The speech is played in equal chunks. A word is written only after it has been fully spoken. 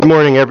Good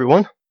morning,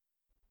 everyone.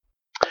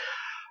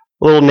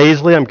 A little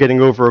nasally. I'm getting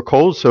over a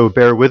cold, so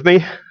bear with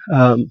me.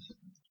 Open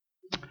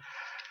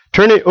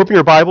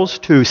your Bibles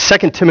to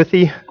 2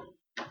 Timothy.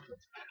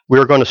 We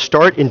are going to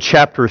start in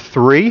chapter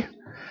 3.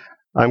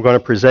 I'm going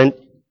to present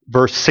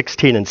verse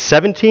 16 and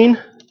 17,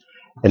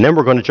 and then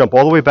we're going to jump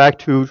all the way back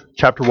to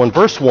chapter 1,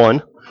 verse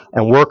 1,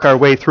 and work our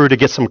way through to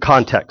get some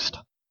context.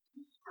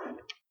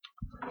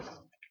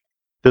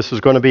 This is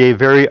going to be a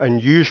very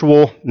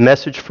unusual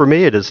message for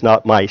me. It is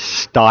not my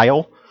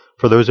style.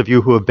 For those of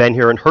you who have been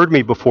here and heard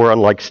me before,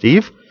 unlike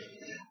Steve,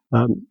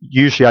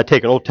 usually I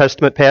take an Old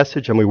Testament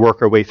passage and we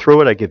work our way through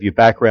it. I give you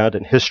background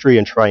and history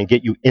and try and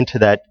get you into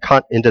that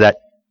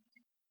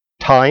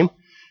time.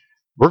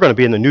 We're going to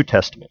be in the New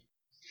Testament.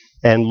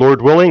 And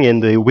Lord willing,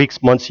 in the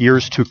weeks, months,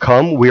 years to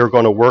come, we are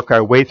going to work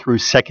our way through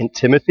 2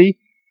 Timothy.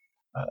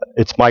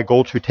 It's my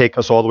goal to take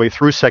us all the way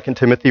through 2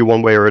 Timothy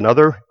one way or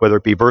another, whether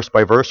it be verse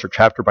by verse or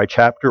chapter by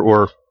chapter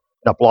or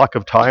a block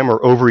of time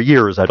or over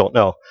years, I don't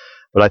know.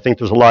 But I think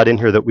there's a lot in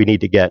here that we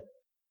need to get.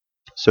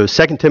 So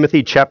 2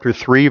 Timothy chapter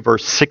 3,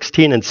 verse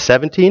 16 and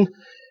 17.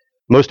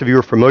 Most of you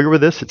are familiar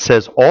with this. It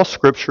says, "All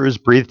scripture is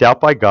breathed out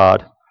by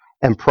God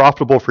and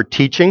profitable for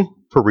teaching,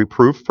 for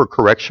reproof, for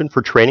correction,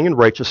 for training in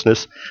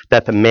righteousness,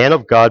 that the man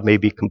of God may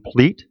be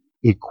complete,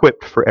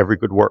 equipped for every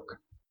good work."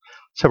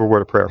 Let's have a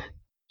word of prayer.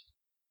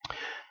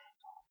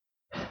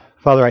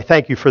 Father, I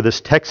thank you for this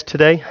text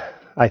today.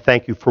 I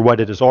thank you for what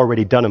it has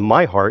already done in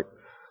my heart.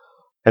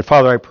 And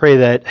Father, I pray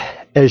that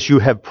as you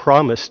have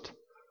promised,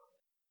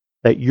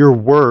 that your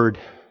word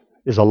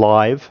is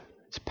alive,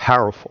 it's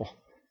powerful,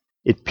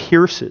 it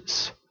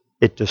pierces,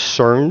 it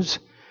discerns,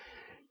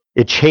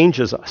 it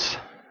changes us.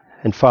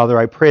 And Father,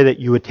 I pray that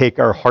you would take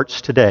our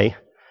hearts today,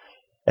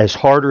 as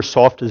hard or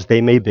soft as they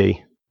may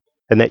be,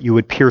 and that you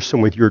would pierce them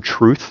with your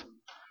truth,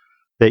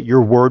 that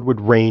your word would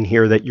reign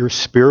here, that your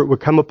spirit would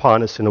come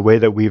upon us in a way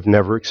that we've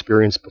never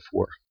experienced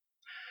before.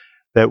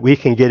 That we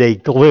can get a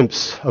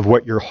glimpse of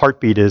what your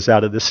heartbeat is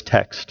out of this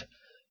text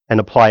and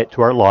apply it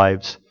to our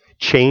lives,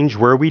 change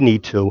where we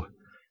need to,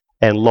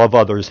 and love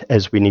others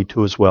as we need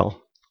to as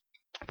well.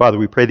 Father,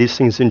 we pray these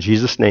things in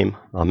Jesus' name.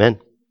 Amen.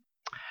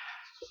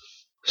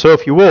 So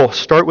if you will,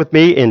 start with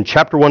me in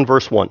chapter 1,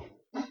 verse 1.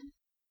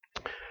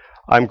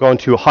 I'm going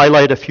to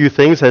highlight a few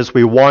things as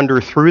we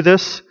wander through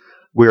this.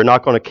 We are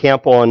not going to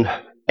camp on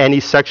any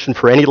section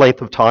for any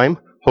length of time.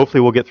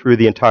 Hopefully we'll get through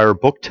the entire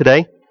book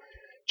today,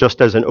 just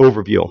as an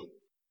overview.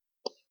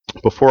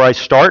 Before I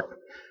start,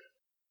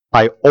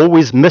 I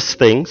always miss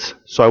things,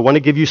 so I want to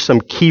give you some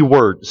key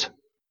words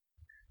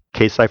in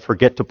case I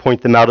forget to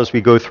point them out as we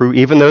go through.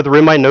 Even though they're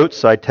in my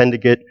notes, I tend to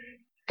get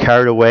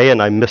carried away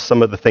and I miss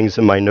some of the things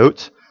in my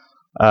notes.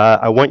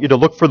 I want you to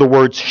look for the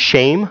words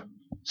shame,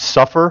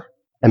 suffer,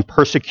 and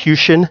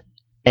persecution,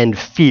 and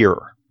fear.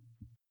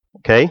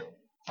 Okay?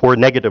 4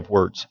 negative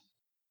words.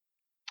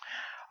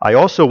 I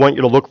also want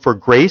you to look for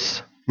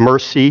grace,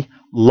 mercy,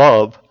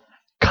 love,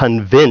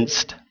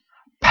 convinced,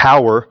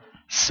 power,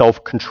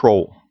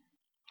 self-control.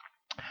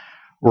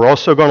 We're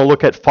also going to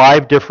look at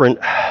 5 different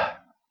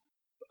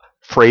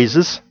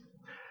phrases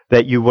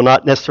that you will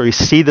not necessarily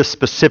see the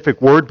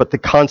specific word, but the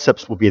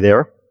concepts will be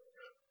there.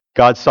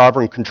 God's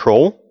sovereign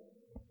control,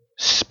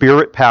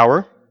 spirit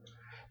power,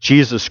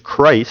 Jesus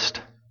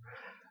Christ,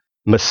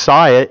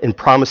 Messiah in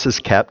promises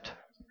kept,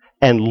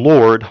 and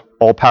Lord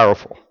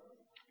all-powerful.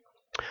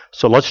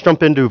 So let's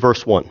jump into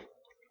verse 1.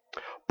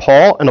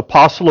 Paul, an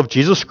apostle of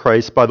Jesus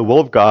Christ by the will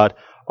of God,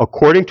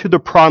 according to the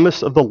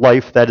promise of the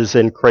life that is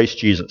in Christ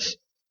Jesus.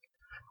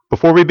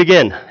 Before we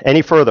begin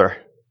any further,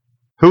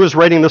 who is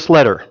writing this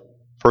letter?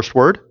 First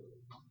word?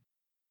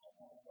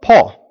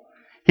 Paul.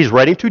 He's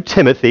writing to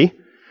Timothy,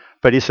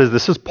 but he says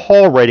this is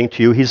Paul writing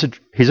to you.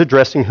 He's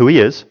addressing who he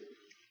is.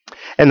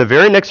 And the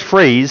very next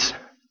phrase,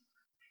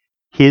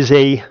 he is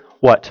a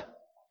what?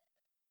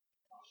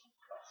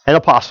 An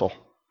apostle.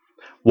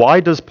 Why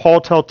does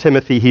Paul tell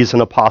Timothy he's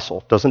an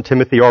apostle? Doesn't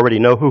Timothy already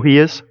know who he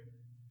is?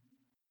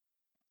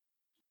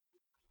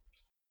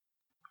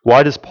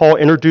 Why does Paul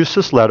introduce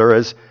this letter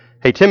as,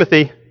 "Hey,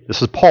 Timothy,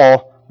 this is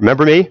Paul.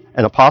 Remember me,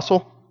 an apostle?"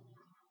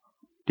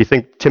 Do you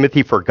think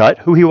Timothy forgot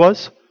who he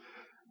was?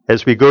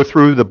 As we go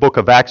through the book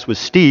of Acts with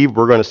Steve,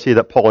 we're going to see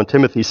that Paul and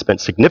Timothy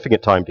spent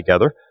significant time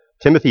together.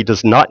 Timothy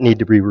does not need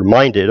to be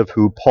reminded of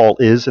who Paul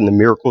is and the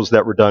miracles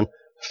that were done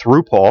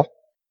through Paul.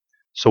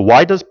 So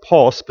why does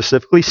Paul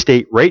specifically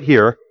state right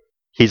here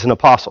he's an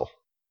apostle?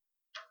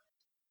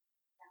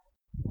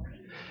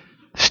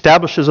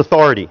 Establishes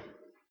authority.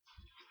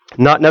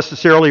 Not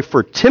necessarily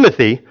for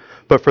Timothy,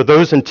 but for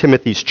those in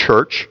Timothy's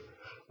church,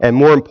 and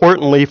more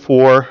importantly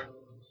for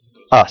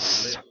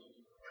us,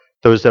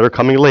 those that are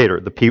coming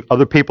later, the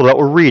other people that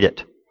will read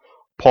it.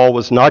 Paul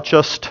was not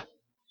just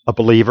a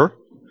believer.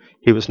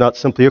 He was not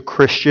simply a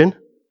Christian.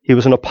 He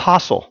was an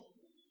apostle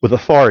with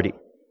authority.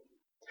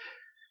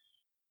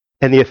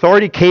 And the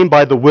authority came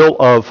by the will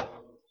of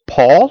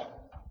Paul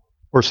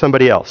or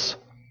somebody else.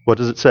 What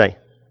does it say?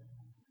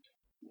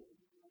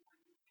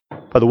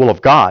 By the will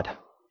of God.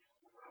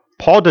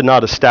 Paul did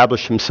not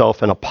establish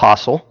himself an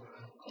apostle.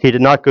 He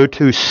did not go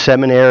to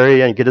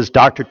seminary and get his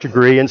doctorate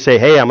degree and say,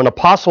 hey, I'm an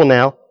apostle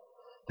now.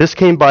 This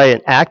came by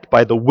an act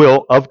by the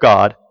will of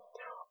God,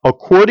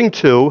 according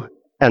to,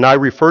 and I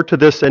referred to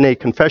this in a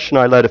confession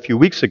I led a few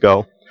weeks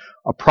ago,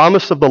 a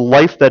promise of the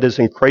life that is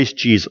in Christ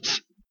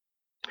Jesus.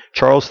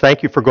 Charles,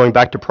 thank you for going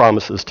back to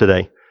promises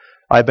today.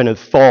 I've been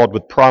enthralled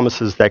with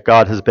promises that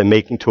God has been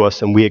making to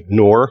us and we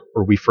ignore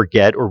or we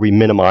forget or we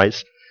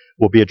minimize.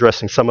 We'll be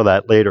addressing some of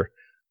that later.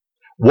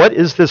 What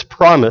is this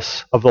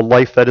promise of the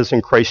life that is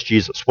in Christ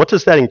Jesus? What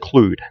does that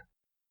include?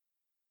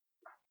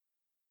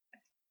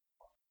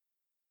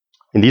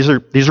 And these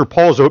are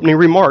Paul's opening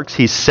remarks.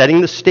 He's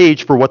setting the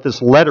stage for what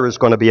this letter is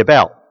going to be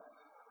about.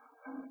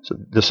 So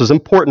this is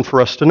important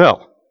for us to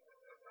know.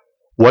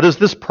 What is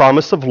this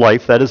promise of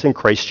life that is in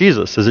Christ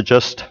Jesus? Is it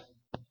just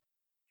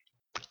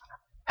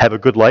have a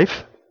good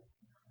life?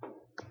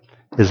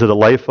 Is it a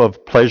life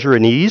of pleasure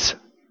and ease?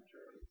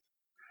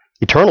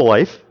 Eternal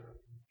life?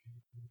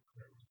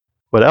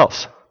 What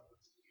else?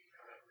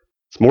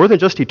 It's more than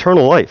just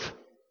eternal life.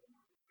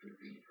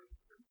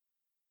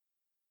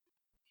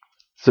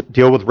 Does it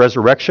deal with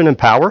resurrection and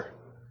power?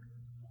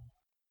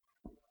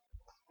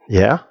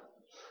 Yeah.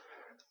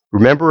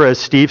 Remember, as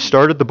Steve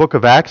started the book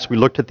of Acts, we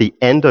looked at the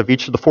end of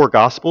each of the four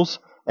Gospels,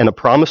 and a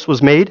promise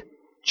was made.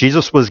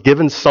 Jesus was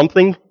given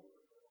something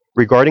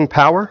regarding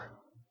power.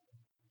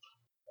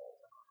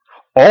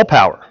 All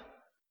power.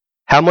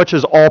 How much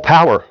is all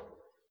power?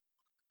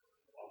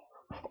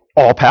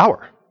 All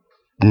power.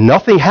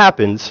 Nothing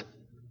happens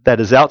that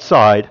is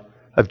outside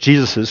of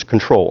Jesus'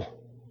 control.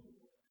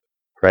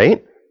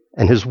 Right?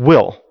 And his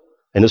will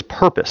and his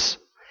purpose.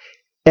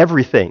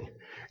 Everything.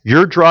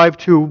 Your drive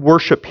to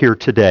worship here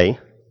today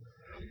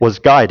was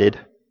guided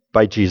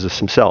by Jesus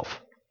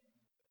himself.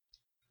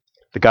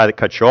 The guy that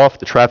cuts you off,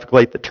 the traffic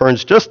light that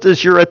turns just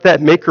as you're at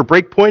that make or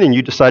break point and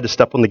you decide to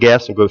step on the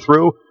gas and go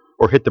through,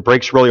 or hit the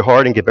brakes really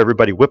hard and give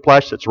everybody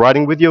whiplash that's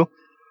riding with you.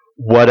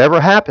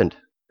 Whatever happened,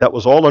 that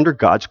was all under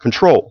God's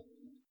control.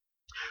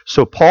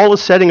 So Paul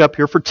is setting up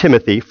here for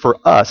Timothy, for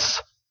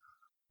us,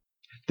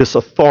 this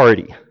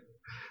authority.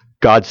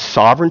 God's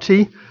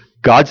sovereignty,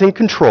 God's in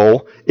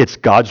control, it's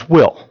God's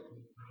will.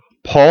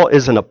 Paul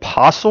is an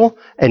apostle,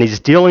 and he's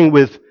dealing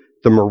with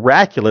the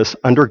miraculous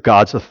under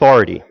God's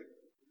authority.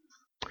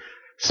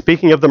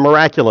 Speaking of the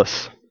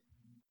miraculous,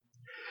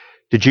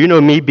 did you know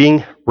me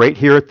being right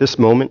here at this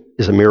moment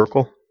is a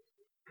miracle?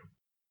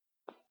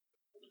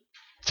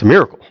 It's a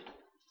miracle.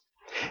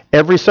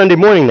 Every Sunday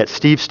morning that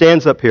Steve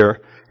stands up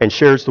here and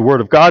shares the Word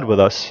of God with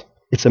us,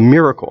 it's a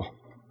miracle.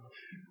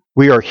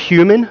 We are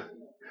human.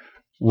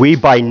 We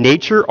by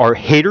nature are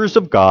haters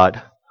of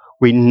God.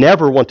 We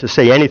never want to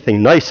say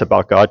anything nice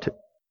about God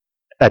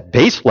at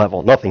base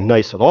level, nothing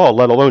nice at all,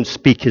 let alone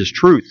speak his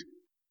truth.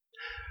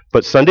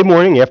 But Sunday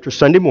morning after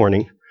Sunday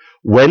morning,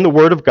 when the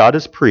Word of God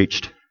is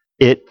preached,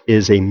 it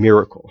is a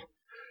miracle.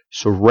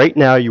 So right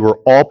now you are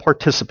all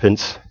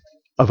participants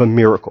of a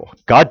miracle.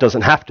 God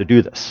doesn't have to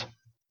do this.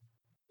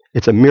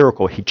 It's a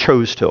miracle. He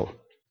chose to.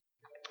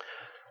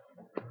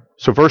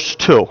 So verse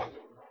 2.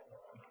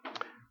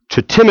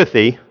 To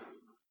Timothy,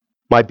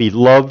 my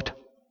beloved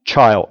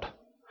child.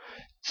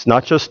 It's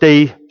not just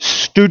a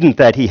student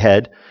that he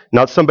had,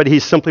 not somebody he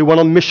simply went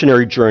on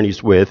missionary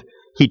journeys with.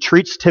 He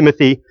treats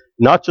Timothy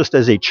not just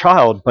as a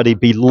child, but a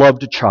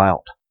beloved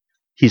child.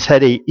 He's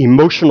had an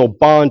emotional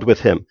bond with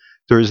him.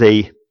 There's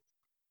an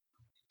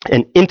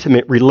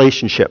intimate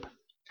relationship.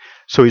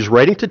 So he's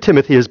writing to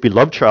Timothy, his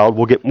beloved child.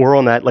 We'll get more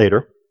on that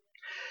later.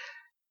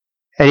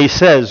 And he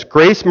says,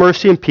 grace,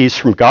 mercy, and peace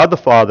from God the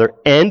Father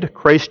and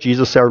Christ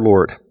Jesus our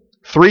Lord.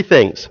 Three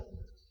things.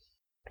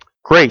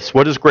 Grace.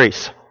 What is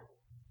grace?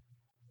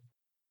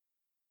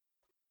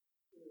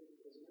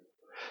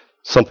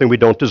 Something we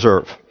don't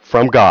deserve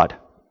from God.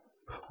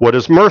 What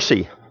is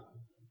mercy?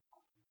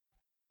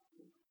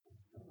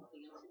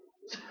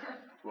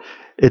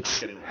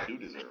 It's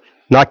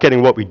not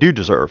getting what we do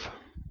deserve.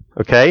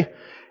 Okay?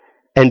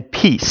 And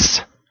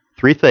peace.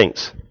 Three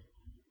things.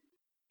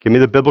 Give me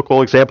the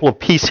biblical example of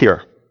peace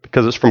here,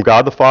 because it's from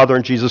God the Father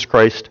and Jesus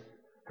Christ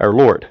our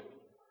Lord.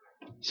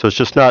 So it's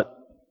just not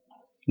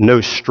no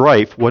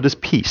strife. What is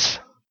peace?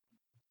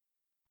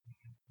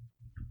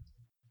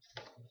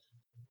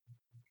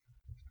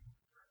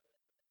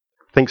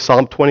 Think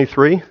Psalm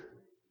 23.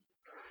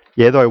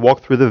 Yea, though I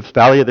walk through the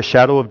valley of the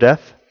shadow of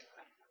death,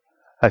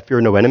 I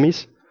fear no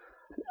enemies.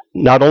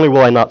 Not only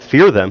will I not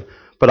fear them,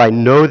 but I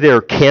know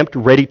they're camped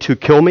ready to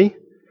kill me,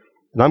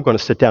 and I'm going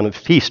to sit down and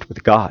feast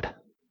with God.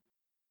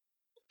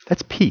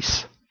 That's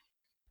peace.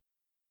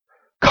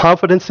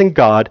 Confidence in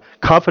God,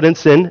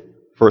 confidence in,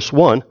 verse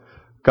 1,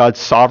 God's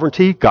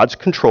sovereignty, God's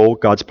control,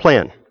 God's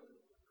plan.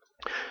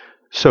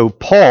 So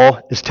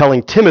Paul is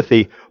telling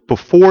Timothy,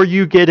 before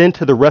you get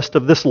into the rest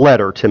of this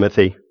letter,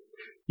 Timothy,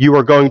 you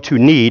are going to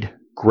need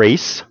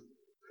grace,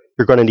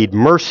 you're going to need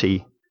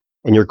mercy,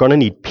 and you're going to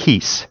need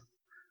peace.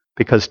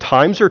 Because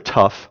times are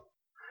tough.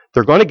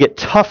 They're going to get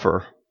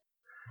tougher.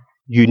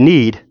 You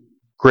need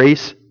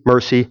grace,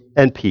 mercy,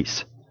 and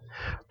peace.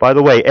 By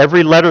the way,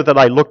 every letter that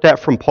I looked at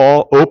from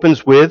Paul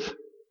opens with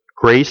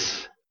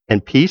grace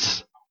and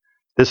peace.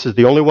 This is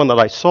the only one that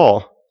I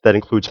saw that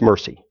includes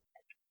mercy.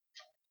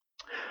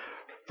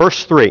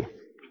 Verse 3.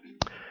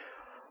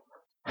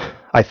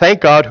 I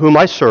thank God whom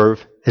I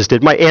serve, as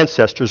did my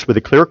ancestors with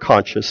a clear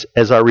conscience,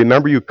 as I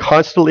remember you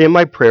constantly in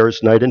my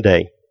prayers night and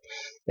day.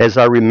 As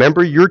I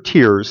remember your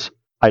tears,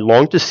 I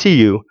long to see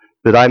you,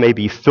 that I may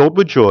be filled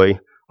with joy.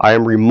 I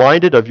am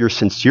reminded of your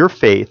sincere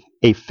faith,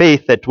 a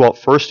faith that dwelt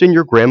first in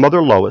your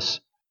grandmother Lois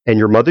and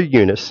your mother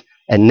Eunice,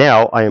 and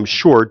now, I am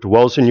sure,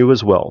 dwells in you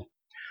as well.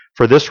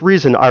 For this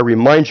reason, I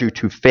remind you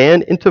to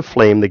fan into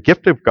flame the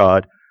gift of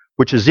God,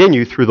 which is in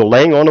you through the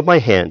laying on of my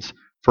hands.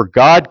 For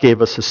God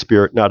gave us a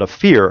spirit not of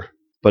fear,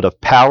 but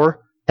of power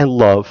and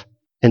love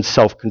and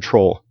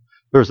self-control.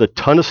 There's a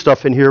ton of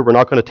stuff in here. We're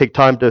not going to take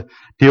time to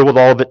deal with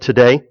all of it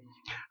today.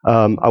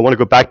 I want to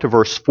go back to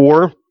verse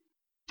 4.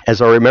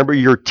 As I remember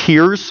your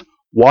tears,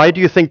 why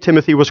do you think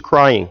Timothy was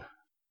crying?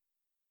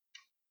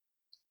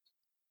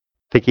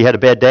 Think he had a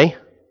bad day?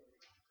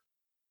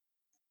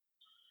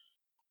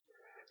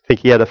 Think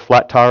he had a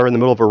flat tire in the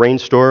middle of a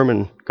rainstorm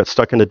and got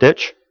stuck in a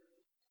ditch?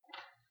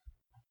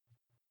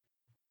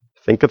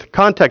 Think of the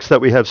context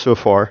that we have so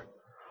far.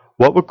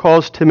 What would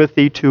cause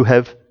Timothy to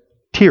have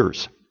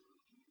tears?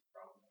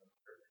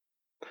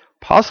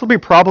 Possibly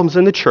problems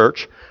in the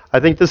church. I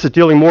think this is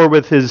dealing more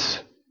with his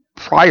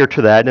prior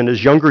to that in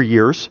his younger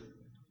years.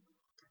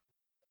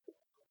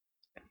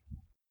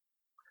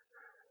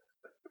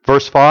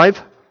 Verse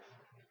 5.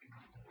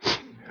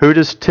 Who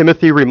does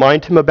Timothy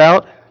remind him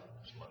about?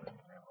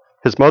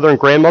 His mother and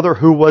grandmother,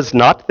 who was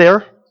not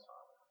there.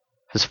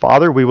 His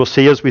father, we will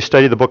see as we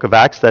study the book of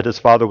Acts that his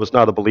father was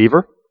not a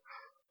believer.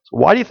 So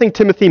why do you think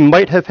Timothy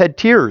might have had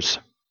tears?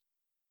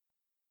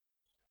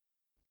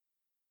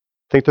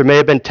 Think there may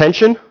have been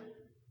tension?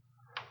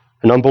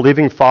 An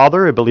unbelieving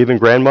father, a believing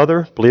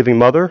grandmother, believing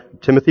mother,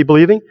 Timothy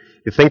believing?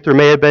 You think there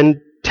may have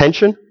been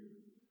tension?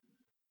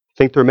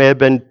 Think there may have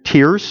been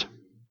tears?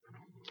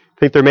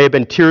 Think there may have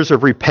been tears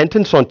of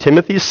repentance on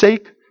Timothy's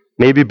sake?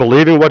 Maybe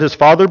believing what his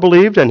father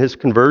believed and his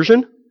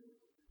conversion?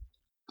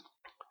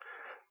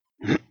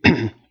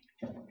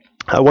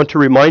 I want to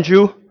remind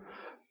you,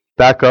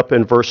 back up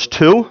in verse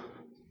 2.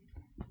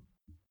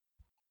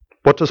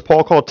 What does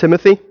Paul call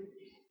Timothy?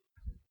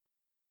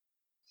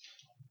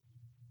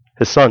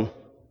 His son.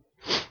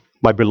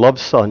 My beloved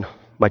son,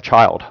 my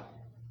child.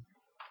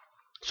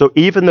 So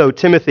even though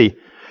Timothy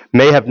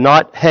may have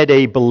not had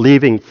a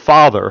believing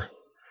father,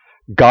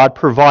 God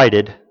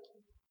provided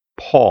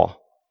Paul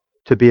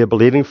to be a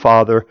believing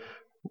father,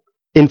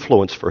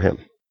 influence for him,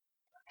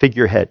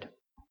 figurehead.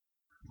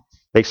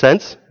 Make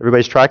sense?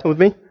 Everybody's tracking with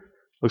me?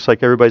 Looks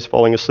like everybody's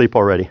falling asleep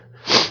already.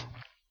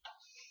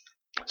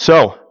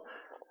 So,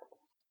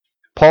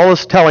 Paul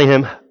is telling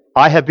him,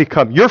 I have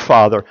become your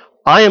father.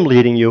 I am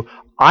leading you.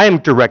 I am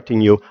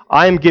directing you.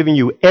 I am giving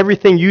you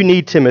everything you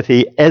need,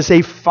 Timothy, as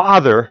a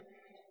father,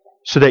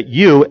 so that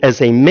you,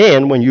 as a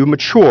man, when you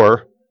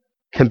mature,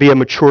 can be a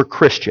mature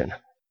Christian.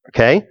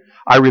 Okay?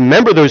 I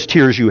remember those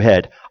tears you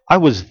had. I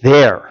was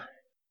there.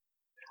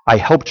 I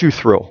helped you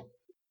through.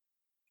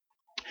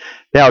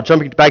 Now,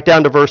 jumping back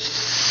down to verse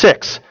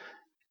 6.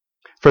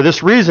 For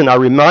this reason, I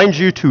remind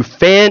you to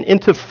fan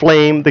into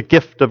flame the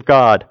gift of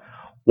God.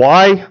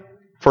 Why?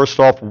 First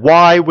off,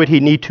 why would he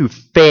need to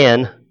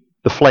fan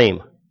the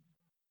flame?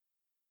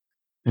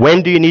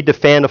 When do you need to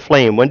fan a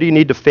flame? When do you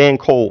need to fan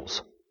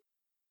coals?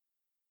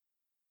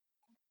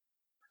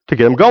 To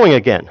get them going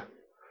again.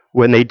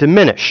 When they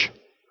diminish.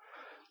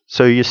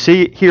 So you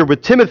see here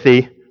with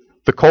Timothy,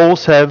 the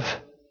coals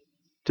have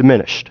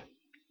diminished.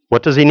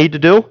 What does he need to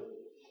do?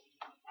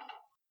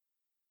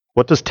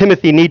 What does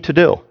Timothy need to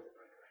do?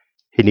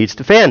 He needs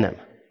to fan them.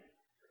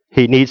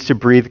 He needs to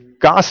breathe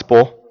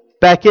gospel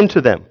back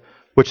into them,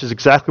 which is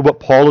exactly what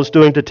Paul is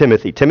doing to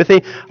Timothy.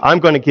 Timothy, I'm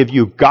going to give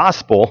you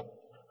gospel.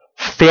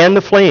 Fan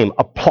the flame.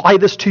 Apply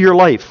this to your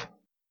life.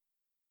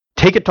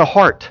 Take it to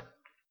heart.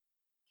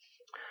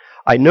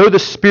 I know the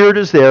Spirit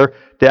is there,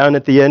 down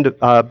at the end,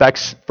 back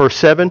verse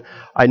 7.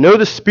 I know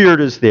the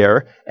Spirit is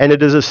there, and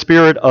it is a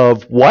spirit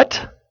of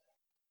what?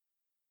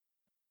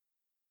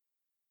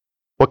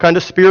 What kind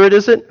of spirit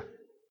is it?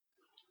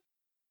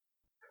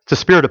 It's a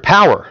spirit of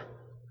power.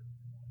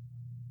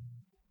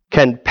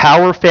 Can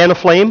power fan a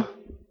flame?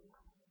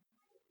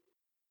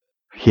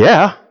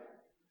 Yeah.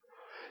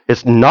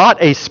 It's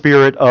not a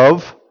spirit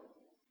of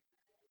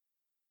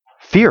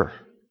fear.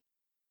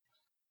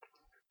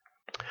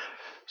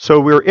 So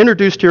we're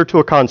introduced here to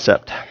a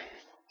concept.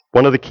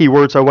 One of the key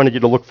words I wanted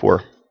you to look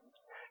for.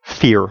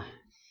 Fear.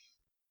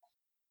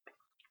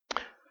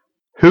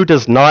 Who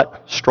does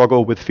not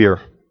struggle with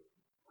fear?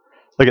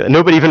 Look,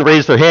 nobody even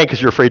raised their hand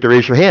because you're afraid to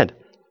raise your hand.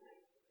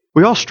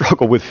 We all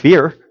struggle with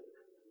fear.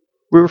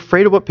 We're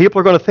afraid of what people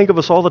are going to think of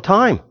us all the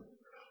time.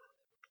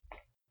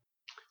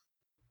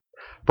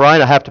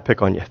 Brian, I have to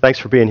pick on you. Thanks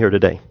for being here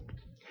today.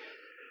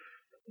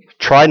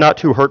 Try not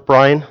to hurt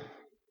Brian.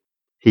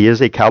 He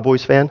is a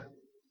Cowboys fan.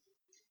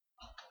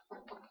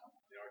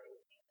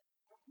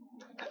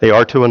 They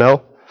are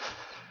 2-0.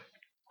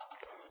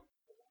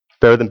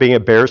 Better than being a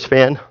Bears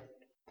fan.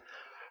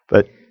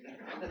 But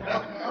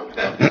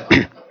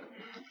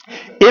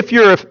if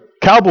you're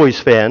Cowboys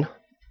fan,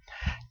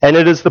 and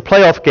it is the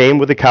playoff game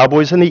with the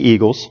Cowboys and the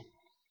Eagles,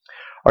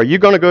 are you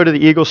going to go to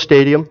the Eagles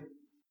Stadium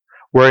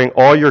wearing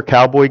all your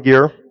cowboy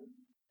gear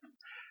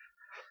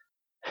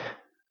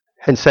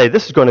and say,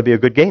 this is going to be a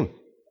good game?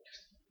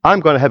 I'm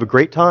going to have a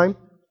great time.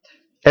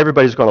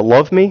 Everybody's going to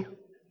love me.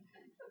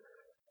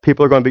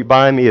 People are going to be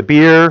buying me a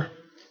beer,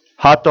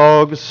 hot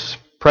dogs,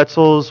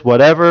 pretzels,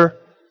 whatever.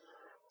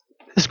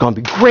 This is going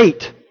to be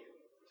great.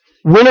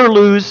 Win or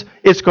lose,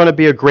 it's going to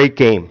be a great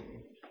game.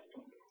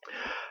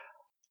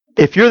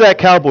 If you're that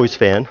Cowboys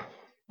fan,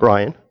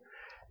 Brian,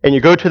 and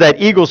you go to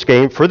that Eagles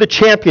game for the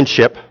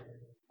championship,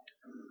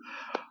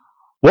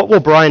 what will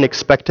Brian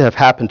expect to have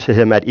happened to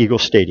him at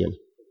Eagles Stadium?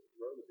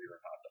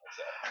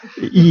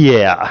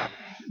 Yeah.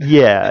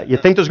 You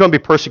think there's going to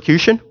be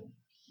persecution?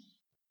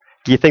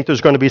 Do you think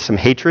there's going to be some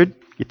hatred?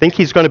 You think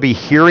he's going to be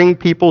hearing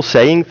people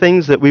saying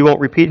things that we won't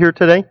repeat here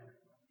today?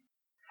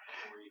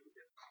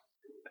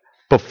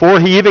 Before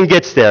he even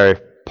gets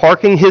there,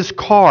 parking his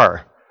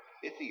car,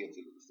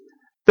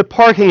 the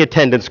parking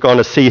attendant's going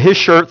to see his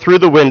shirt through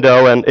the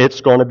window, and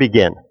it's going to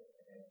begin.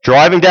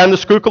 Driving down the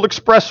Schuylkill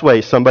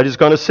Expressway, somebody's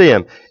going to see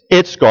him.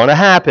 It's going to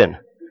happen.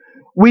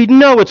 We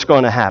know it's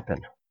going to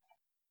happen.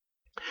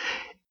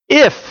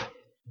 If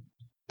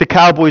the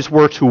Cowboys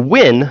were to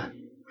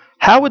win,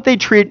 how would they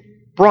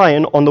treat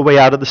Brian on the way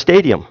out of the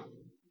stadium?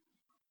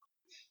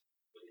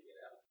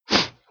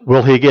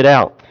 Will he get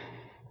out?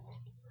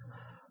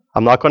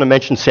 I'm not going to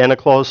mention Santa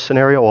Claus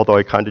scenario, although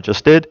I kind of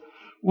just did.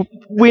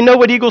 We know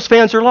what Eagles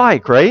fans are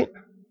like, right?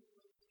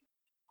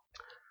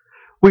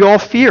 We all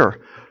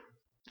fear.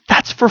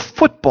 That's for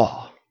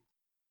football.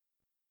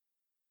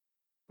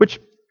 Which,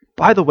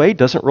 by the way,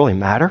 doesn't really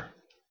matter.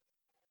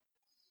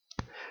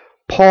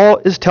 Paul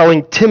is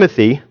telling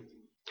Timothy,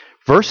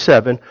 verse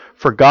 7,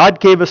 for God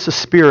gave us a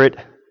spirit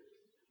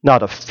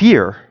not of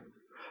fear,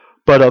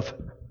 but of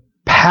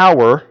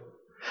power.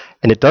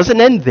 And it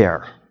doesn't end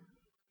there.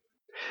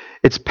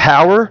 It's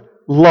power,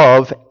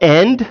 love,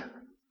 and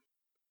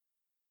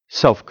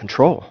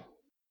self-control.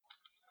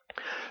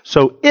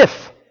 So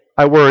if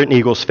I were an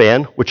Eagles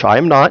fan, which I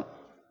am not,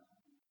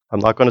 I'm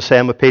not going to say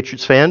I'm a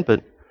Patriots fan,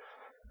 but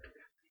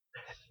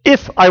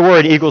if I were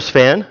an Eagles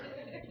fan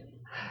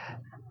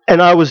and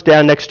I was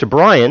down next to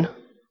Brian,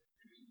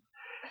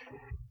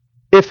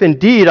 if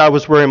indeed I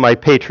was wearing my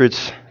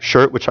Patriots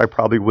shirt, which I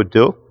probably would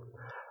do,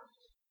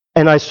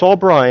 and I saw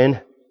Brian,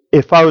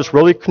 if I was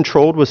really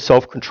controlled with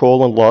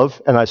self-control and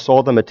love, and I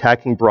saw them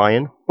attacking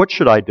Brian, what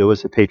should I do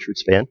as a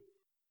Patriots fan?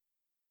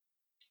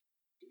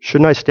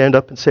 Shouldn't I stand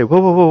up and say,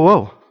 whoa, whoa, whoa,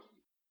 whoa,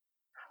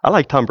 I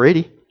like Tom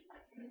Brady?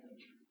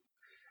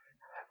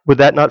 Would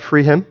that not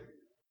free him?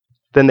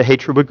 Then the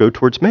hatred would go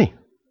towards me,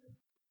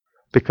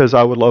 because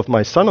I would love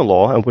my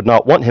son-in-law and would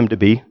not want him to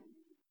be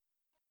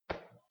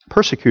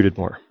persecuted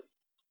more.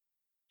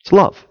 It's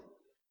love.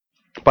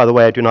 By the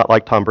way, I do not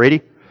like Tom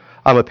Brady.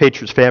 I'm a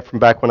Patriots fan from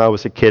back when I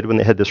was a kid, when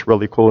they had this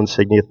really cool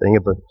insignia thing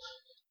of an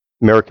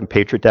American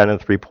Patriot down in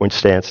the three-point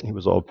stance, and he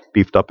was all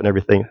beefed up and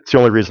everything. It's the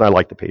only reason I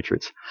like the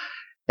Patriots.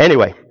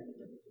 Anyway,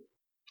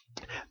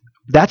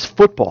 that's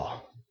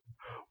football.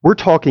 We're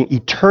talking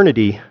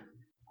eternity.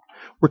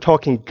 We're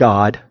talking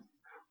God.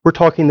 We're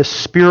talking the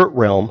spirit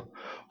realm.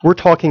 We're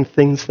talking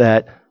things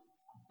that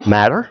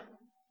matter.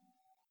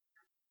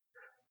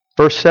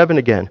 Verse 7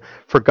 again.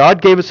 For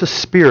God gave us a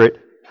spirit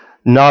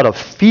not of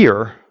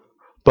fear,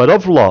 but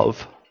of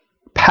love,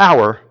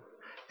 power,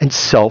 and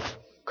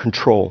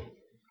self-control.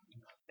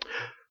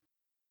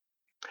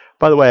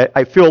 By the way,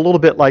 I feel a little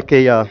bit like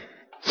a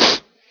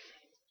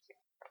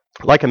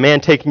man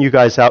taking you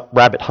guys out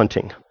rabbit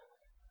hunting.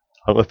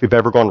 I don't know if you've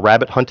ever gone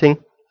rabbit hunting.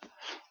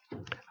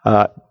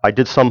 I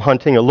did some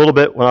hunting a little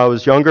bit when I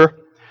was younger.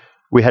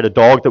 We had a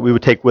dog that we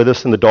would take with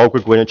us, and the dog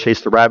would go in and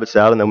chase the rabbits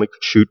out, and then we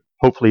could shoot,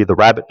 hopefully, the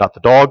rabbit, not the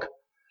dog.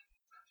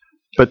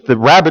 But the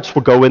rabbits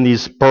would go in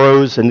these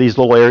burrows and these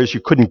little areas you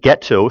couldn't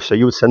get to, so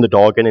you would send the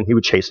dog in and he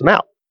would chase them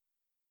out.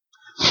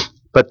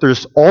 But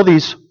there's all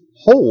these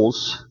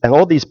holes and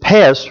all these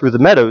paths through the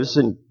meadows,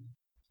 and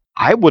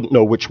I wouldn't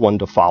know which one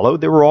to follow.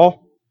 They were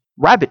all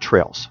rabbit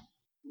trails.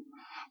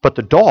 But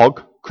the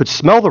dog could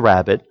smell the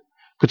rabbit,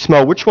 could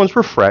smell which ones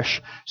were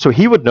fresh, so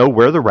he would know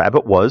where the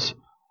rabbit was,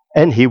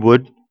 and he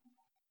would,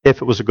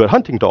 if it was a good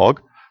hunting dog,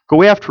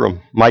 go after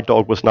him. My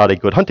dog was not a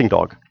good hunting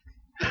dog.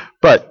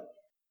 But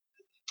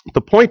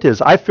the point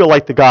is, I feel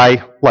like the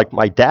guy, like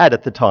my dad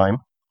at the time,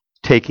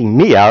 taking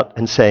me out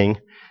and saying,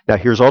 now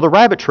here's all the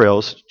rabbit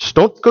trails. Just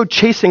don't go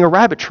chasing a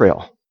rabbit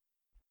trail.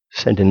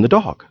 Send in the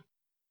dog.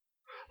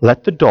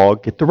 Let the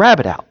dog get the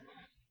rabbit out.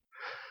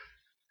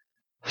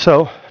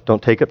 So,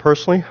 don't take it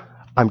personally.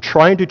 I'm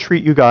trying to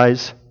treat you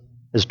guys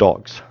as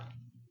dogs.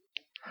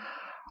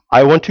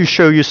 I want to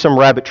show you some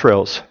rabbit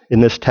trails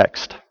in this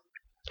text.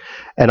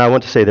 And I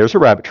want to say, there's a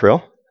rabbit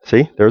trail.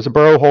 See, there's a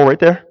burrow hole right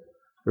there.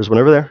 There's one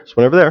over there. There's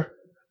one over there.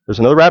 There's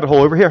another rabbit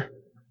hole over here.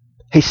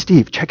 Hey,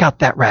 Steve, check out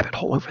that rabbit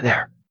hole over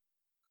there.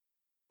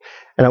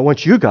 And I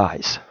want you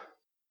guys,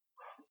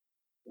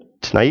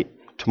 tonight,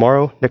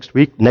 tomorrow, next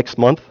week, next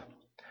month,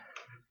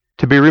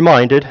 to be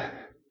reminded,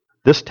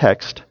 this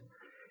text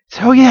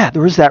So, oh yeah,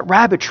 there was that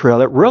rabbit trail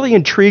that really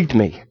intrigued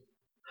me.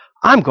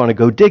 I'm going to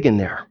go dig in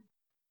there.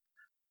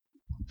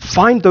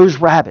 Find those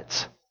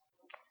rabbits.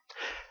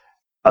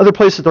 Other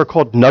places they're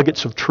called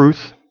nuggets of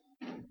truth,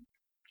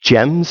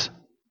 gems.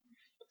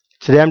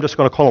 Today I'm just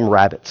going to call them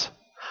rabbits.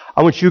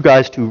 I want you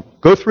guys to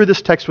go through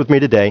this text with me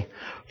today,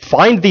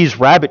 find these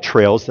rabbit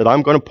trails that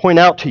I'm going to point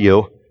out to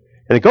you,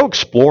 and go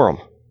explore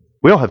them.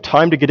 We don't have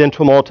time to get into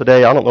them all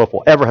today. I don't know if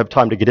we'll ever have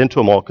time to get into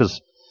them all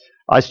because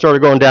I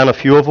started going down a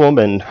few of them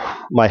and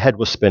my head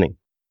was spinning.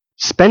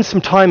 Spend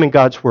some time in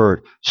God's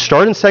Word.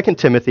 Start in 2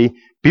 Timothy.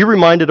 Be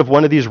reminded of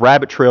one of these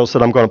rabbit trails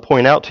that I'm going to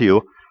point out to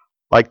you,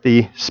 like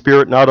the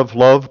spirit not of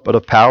love but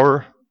of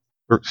power,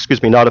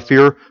 not of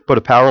fear but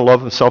of power and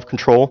love and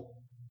self-control.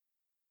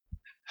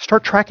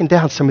 Start tracking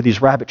down some of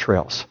these rabbit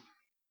trails.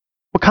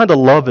 What kind of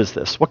love is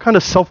this? What kind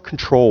of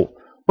self-control?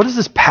 What is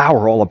this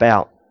power all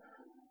about?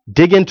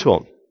 Dig into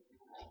them.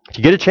 If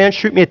you get a chance,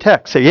 shoot me a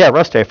text. Say, yeah,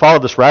 Rusty, I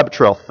followed this rabbit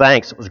trail.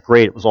 Thanks. It was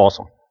great. It was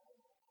awesome.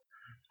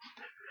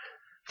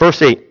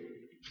 Verse 8.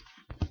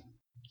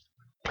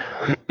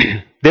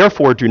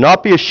 Therefore, do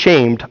not be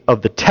ashamed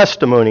of the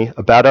testimony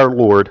about our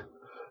Lord,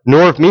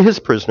 nor of me his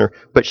prisoner,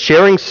 but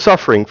sharing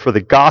suffering for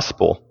the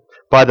gospel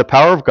by the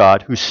power of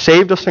God, who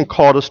saved us and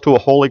called us to a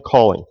holy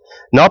calling,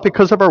 not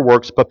because of our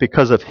works, but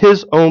because of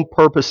his own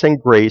purpose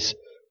and grace,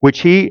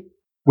 which he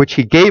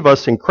gave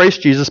us in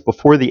Christ Jesus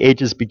before the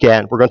ages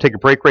began. We're going to take a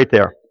break right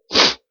there.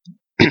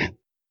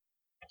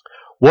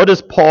 What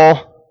is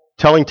Paul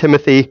telling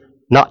Timothy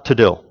not to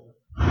do?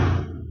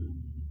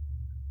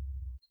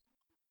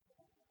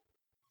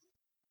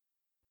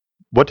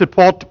 What did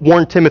Paul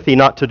warn Timothy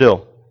not to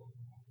do?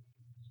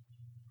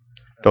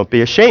 Don't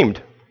be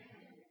ashamed.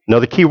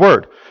 Another key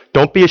word.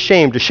 Don't be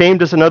ashamed.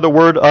 Ashamed is another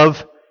word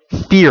of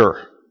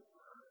fear.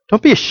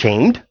 Don't be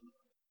ashamed.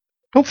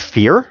 Don't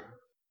fear.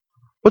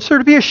 What's there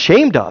to be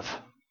ashamed of?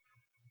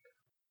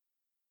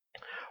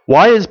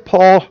 Why does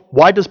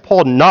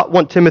Paul not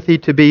want Timothy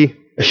to be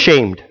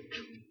ashamed?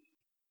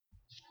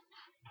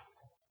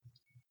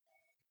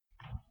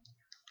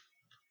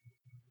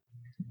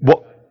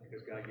 What?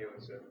 Because God gave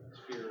us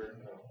a spirit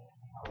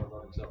of power,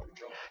 love, and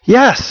self-control.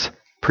 Yes,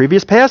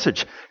 previous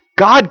passage.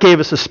 God gave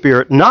us a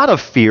spirit not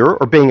of fear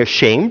or being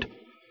ashamed,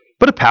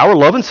 but of power,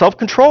 love, and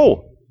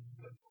self-control.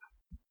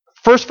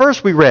 First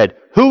verse we read,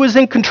 who is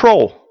in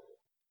control?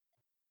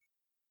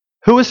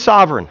 Who is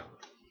sovereign?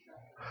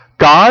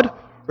 God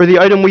or the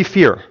item we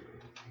fear?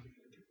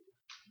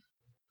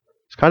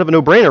 It's kind of a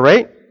no-brainer,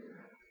 right?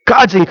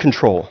 God's in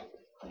control.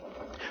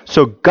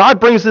 So God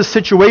brings this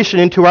situation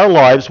into our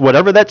lives,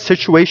 whatever that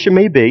situation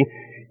may be,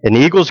 an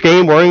Eagles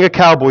game wearing a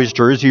Cowboys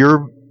jersey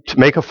or to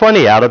make a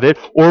funny out of it,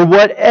 or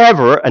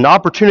whatever, an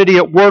opportunity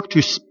at work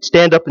to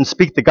stand up and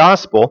speak the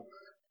gospel.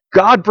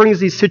 God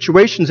brings these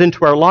situations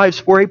into our lives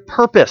for a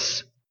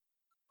purpose.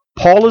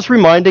 Paul is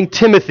reminding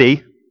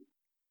Timothy,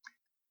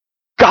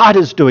 God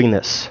is doing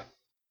this.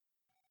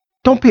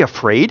 Don't be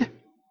afraid.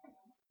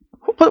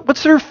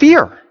 What's there to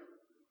fear?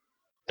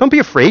 Don't be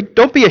afraid.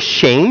 Don't be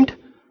ashamed.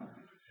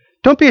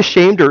 Don't be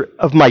ashamed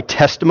of my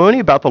testimony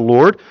about the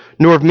Lord,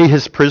 nor of me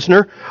his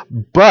prisoner,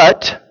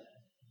 but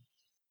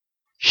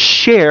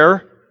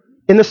share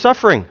in the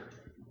suffering.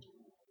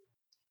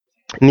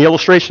 In the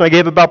illustration I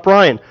gave about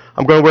Brian,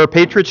 I'm going to wear a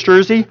Patriots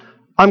jersey.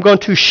 I'm going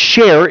to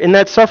share in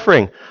that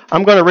suffering.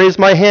 I'm going to raise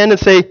my hand and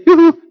say,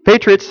 yoo-hoo,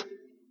 Patriots,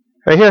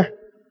 right here.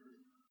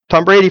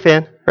 Tom Brady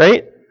fan,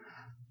 right?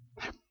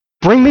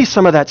 Bring me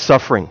some of that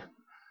suffering.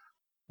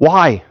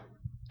 Why?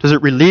 Does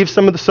it relieve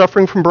some of the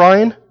suffering from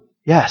Brian?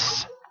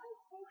 Yes.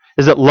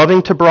 Is it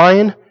loving to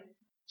Brian?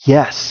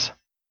 Yes.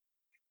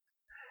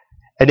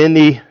 And in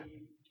the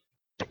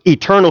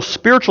eternal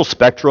spiritual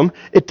spectrum,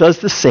 it does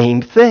the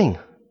same thing.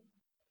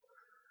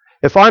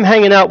 If I'm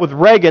hanging out with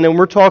Reagan and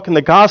we're talking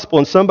the gospel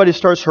and somebody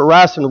starts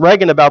harassing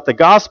Reagan about the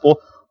gospel,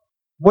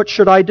 what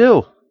should I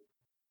do?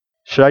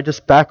 Should I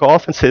just back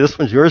off and say, this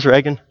one's yours,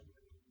 Reagan?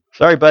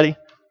 Sorry, buddy.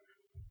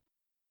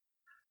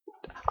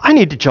 I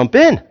need to jump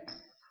in.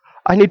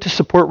 I need to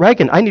support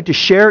Reagan. I need to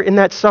share in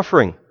that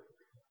suffering.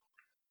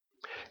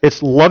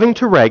 It's loving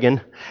to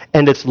Reagan,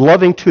 and it's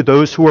loving to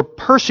those who are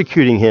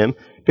persecuting him,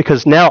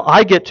 because now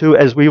I get to,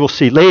 as we will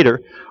see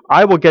later,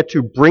 I will get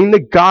to bring the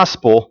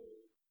gospel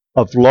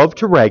of love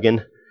to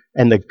Reagan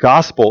and the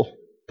gospel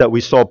that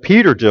we saw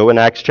Peter do in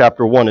Acts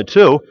chapter 1 and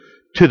 2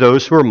 to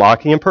those who are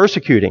mocking and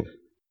persecuting.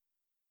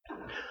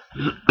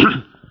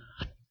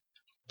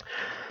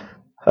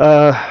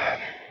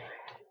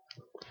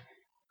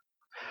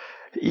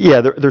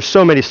 There's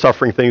so many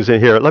suffering things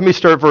in here. Let me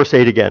start verse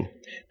 8 again.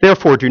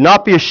 Therefore, do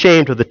not be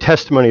ashamed of the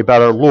testimony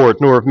about our Lord,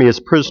 nor of me as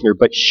prisoner,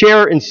 but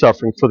share in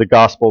suffering for the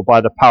gospel by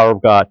the power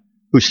of God,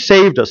 who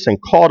saved us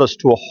and called us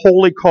to a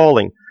holy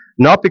calling,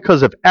 not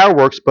because of our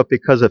works, but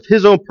because of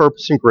his own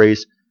purpose and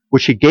grace,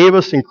 which he gave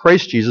us in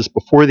Christ Jesus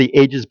before the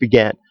ages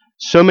began.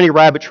 So many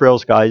rabbit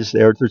trails, guys,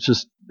 there. There's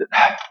just...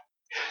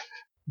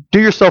 Do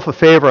yourself a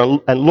favor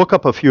and look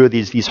up a few of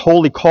these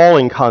holy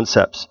calling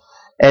concepts.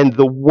 And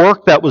the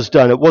work that was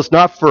done, it was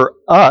not for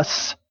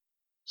us.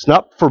 It's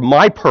not for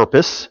my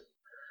purpose.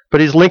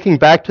 but he's linking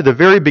back to the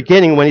very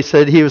beginning when he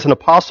said he was an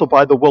apostle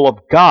by the will of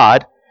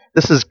God.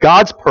 This is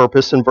God's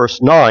purpose in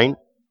verse 9,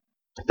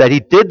 that he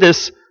did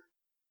this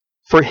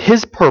for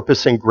his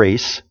purpose and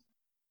grace,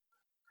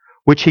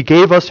 which he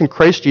gave us in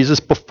Christ Jesus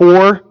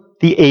before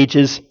the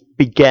ages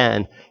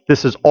began.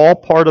 This is all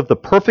part of the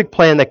perfect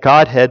plan that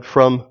God had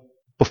from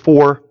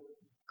before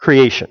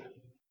creation.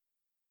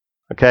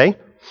 Okay?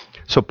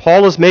 So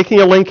Paul is making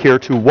a link here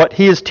to what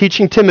he is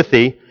teaching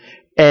Timothy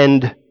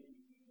and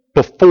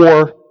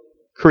before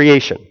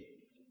creation.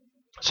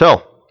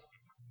 So,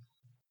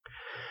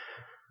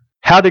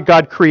 how did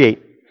God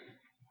create?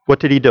 What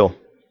did he do?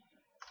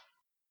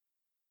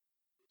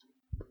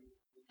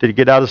 Did he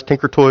get out his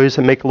Tinker Toys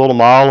and make a little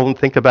model and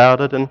think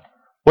about it? And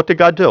what did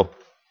God do?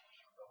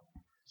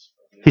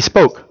 He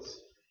spoke.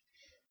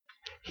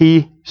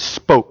 He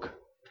spoke.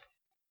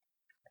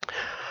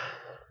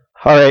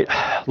 All right,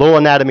 little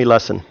anatomy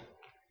lesson.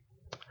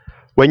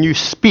 When you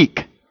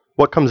speak,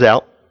 what comes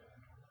out?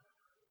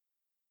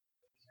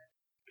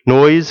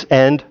 Noise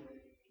and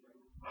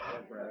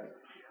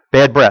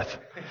bad breath.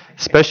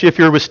 Especially if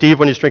you're with Steve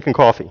when he's drinking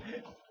coffee.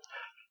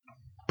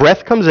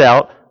 Breath comes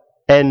out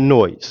and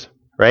noise,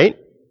 right?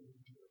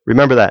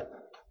 Remember that.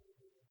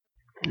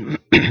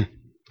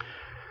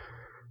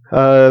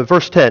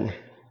 Verse 10.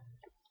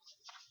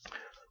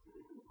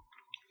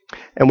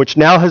 And which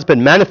now has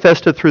been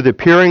manifested through the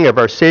appearing of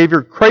our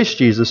Savior Christ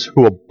Jesus,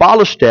 who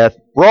abolished death,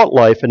 brought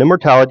life and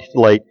immortality to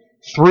light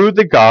through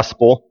the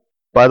gospel.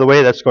 By the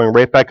way, that's going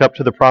right back up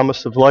to the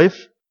promise of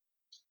life.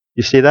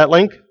 You see that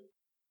link?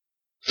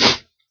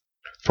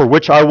 For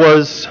which I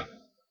was,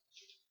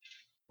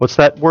 what's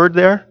that word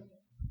there?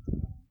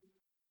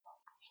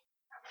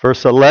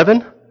 Verse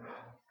 11.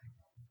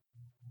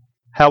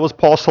 How was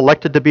Paul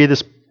selected to be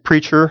this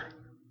preacher,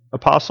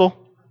 apostle?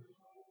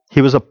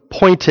 He was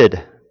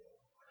appointed.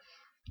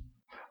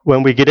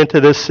 When we get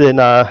into this in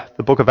the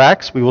book of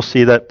Acts, we will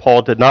see that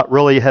Paul did not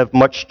really have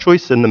much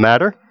choice in the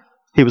matter.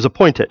 He was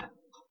appointed.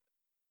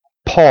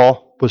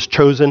 Paul was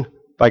chosen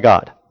by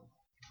God.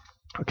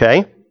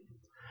 Okay?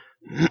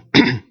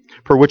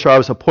 For which I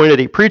was appointed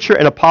a preacher,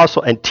 an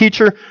apostle, and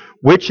teacher,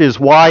 which is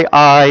why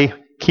I,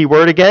 key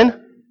word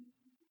again,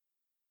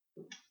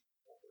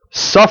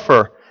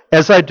 suffer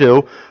as I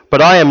do,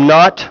 but I am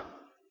not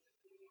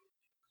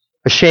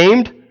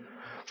ashamed,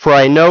 for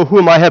I know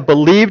whom I have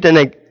believed,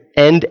 and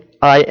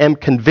I am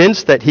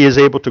convinced that he is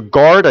able to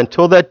guard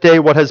until that day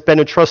what has been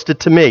entrusted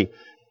to me.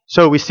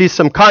 So we see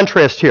some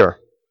contrast here.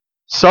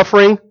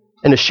 Suffering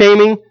and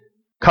ashaming,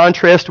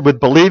 contrast with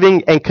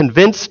believing and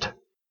convinced.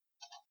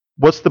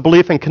 What's the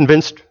belief and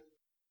convinced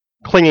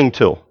clinging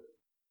to?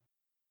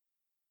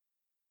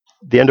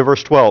 The end of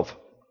verse 12.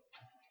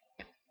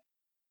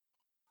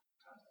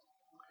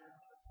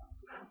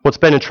 What's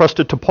been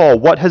entrusted to Paul?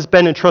 What has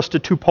been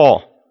entrusted to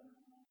Paul?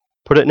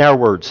 Put it in our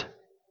words.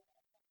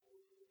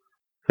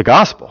 The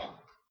gospel.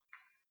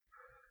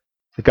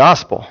 The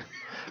gospel.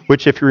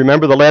 Which, if you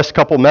remember the last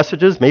couple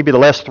messages, maybe the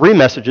last 3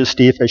 messages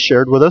Steve has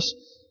shared with us,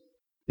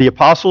 the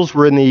apostles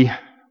were in the, I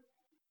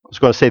was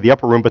going to say the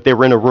upper room, but they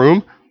were in a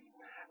room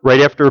right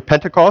after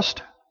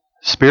Pentecost.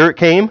 Spirit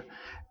came.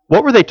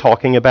 What were they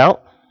talking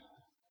about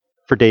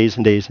for days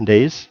and days and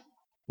days,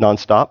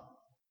 nonstop?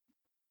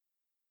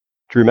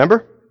 Do you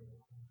remember?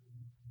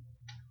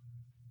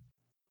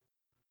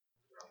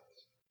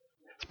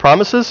 It's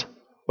promises.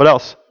 What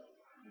else?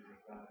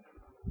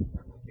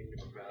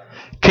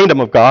 Kingdom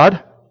of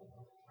God.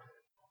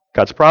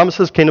 God's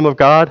promises, kingdom of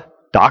God,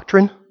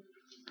 doctrine,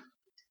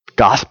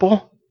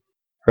 gospel,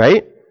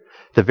 right?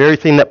 The very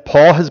thing that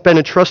Paul has been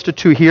entrusted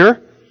to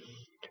here,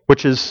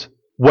 which is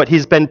what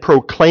he's been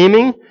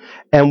proclaiming,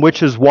 and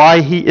which is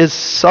why he is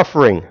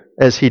suffering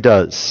as he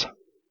does.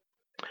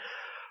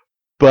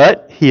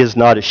 But he is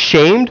not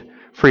ashamed,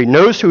 for he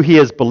knows who he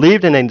has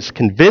believed and is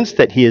convinced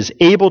that he is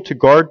able to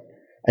guard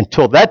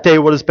until that day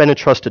what has been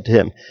entrusted to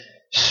him.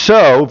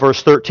 So,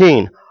 verse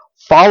 13,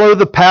 follow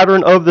the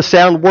pattern of the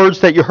sound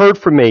words that you heard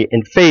from me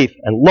in faith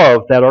and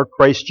love that are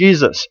Christ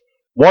Jesus.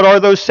 What are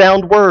those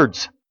sound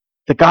words?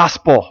 The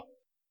gospel.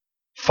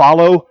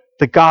 Follow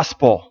the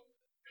gospel.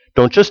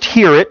 Don't just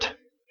hear it.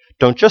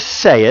 Don't just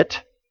say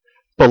it.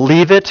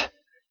 Believe it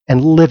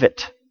and live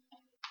it.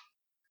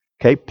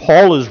 Okay,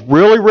 Paul is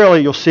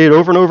really, you'll see it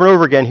over and over and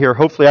over again here.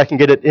 Hopefully I can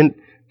get it in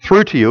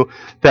through to you,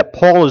 that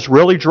Paul is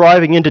really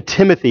driving into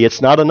Timothy.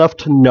 It's not enough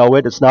to know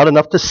it. It's not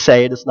enough to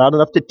say it. It's not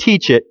enough to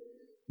teach it.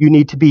 You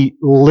need to be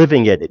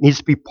living it. It needs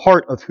to be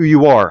part of who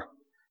you are.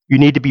 You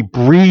need to be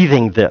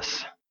breathing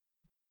this,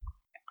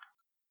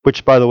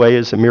 which, by the way,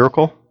 is a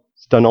miracle.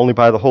 It's done only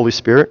by the Holy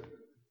Spirit.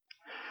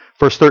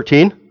 Verse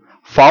 13,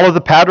 follow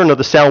the pattern of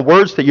the sound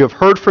words that you have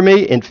heard from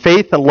me in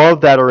faith and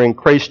love that are in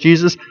Christ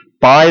Jesus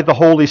by the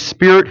Holy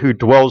Spirit who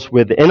dwells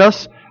within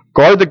us.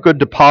 Guard the good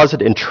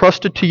deposit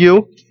entrusted to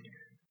you.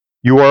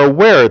 You are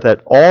aware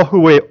that all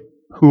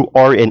who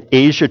are in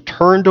Asia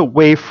turned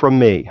away from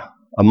me,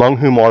 among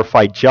whom are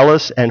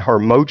Phygelus and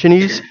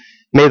Hermogenes.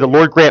 May the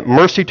Lord grant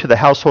mercy to the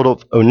household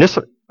of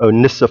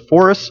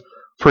Onesiphorus,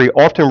 for he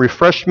often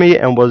refreshed me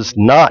and was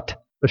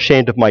not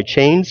ashamed of my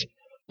chains.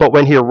 But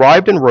when he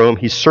arrived in Rome,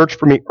 he searched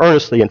for me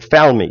earnestly and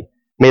found me.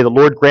 May the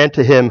Lord grant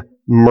to him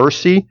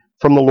mercy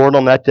from the Lord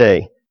on that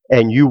day.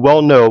 And you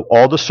well know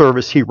all the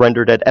service he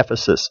rendered at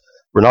Ephesus.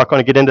 We're not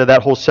going to get into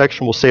that whole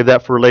section. We'll save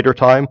that for a later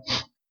time.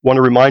 I want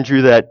to remind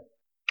you that,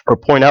 or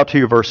point out to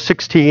you, verse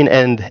 16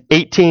 and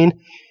 18,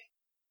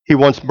 he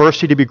wants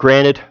mercy to be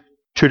granted.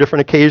 Two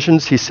different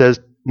occasions. He says,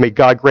 may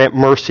God grant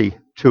mercy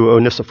to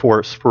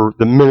Onesiphorus for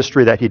the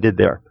ministry that he did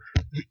there.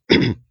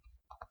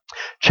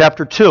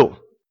 Chapter 2.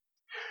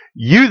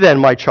 You then,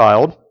 my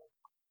child,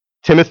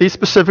 Timothy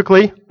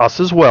specifically, us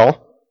as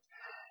well,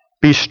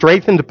 be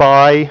strengthened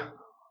by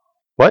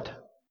what?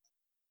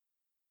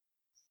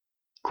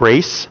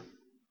 Grace.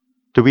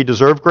 Do we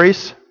deserve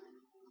grace?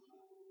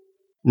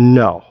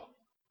 No.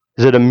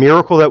 Is it a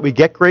miracle that we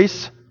get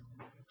grace?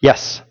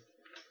 Yes.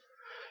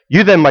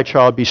 You then, my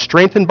child, be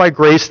strengthened by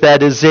grace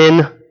that is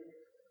in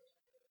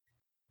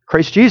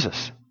Christ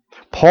Jesus.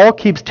 Paul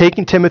keeps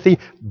taking Timothy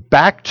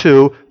back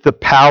to the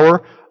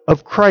power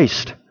of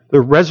Christ, the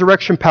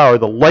resurrection power,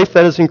 the life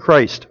that is in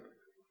Christ.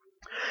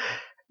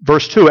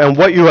 Verse 2, and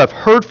what you have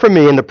heard from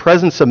me in the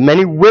presence of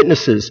many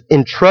witnesses,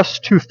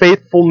 entrust to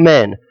faithful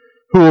men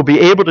who will be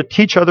able to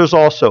teach others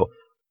also.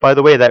 By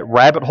the way, that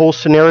rabbit hole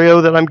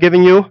scenario that I'm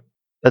giving you,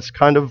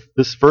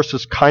 this verse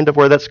is kind of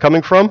where that's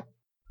coming from.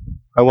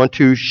 I want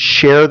to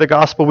share the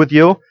gospel with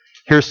you.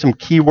 Here's some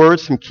key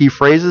words, some key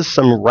phrases,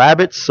 some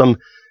rabbits, some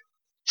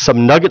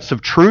nuggets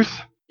of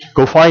truth.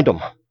 Go find them.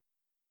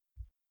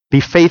 Be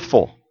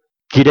faithful.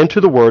 Get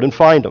into the Word and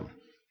find them.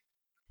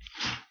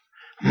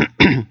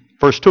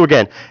 Verse 2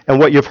 again. And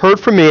what you've heard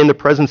from me in the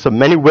presence of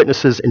many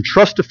witnesses,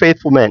 entrust to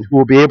faithful men who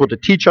will be able to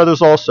teach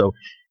others also,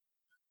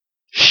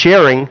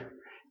 sharing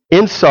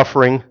in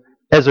suffering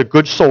as a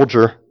good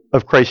soldier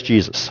of Christ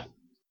Jesus.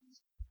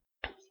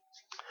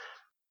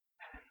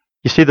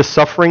 You see the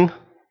suffering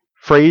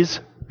phrase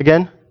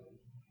again?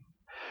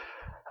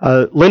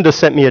 Linda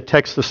sent me a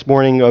text this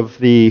morning of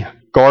the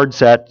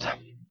guards at,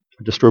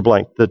 I just drew a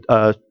blank,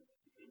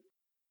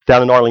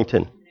 down in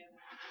Arlington.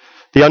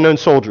 The unknown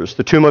soldiers,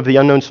 the tomb of the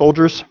unknown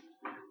soldiers,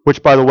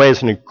 which, by the way,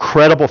 is an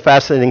incredible,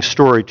 fascinating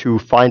story to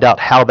find out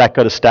how that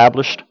got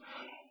established.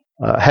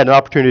 I had an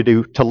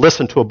opportunity to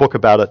listen to a book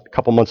about it a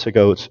couple months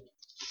ago. It's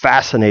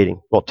fascinating.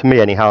 Well, to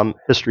me, anyhow, I'm a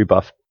history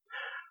buff.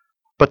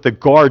 But the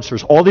guards,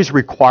 there's all these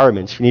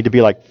requirements. You need to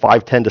be like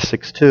 5'10" to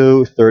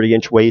 6'2",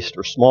 30-inch waist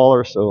or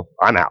smaller, so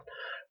I'm out.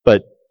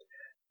 But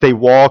they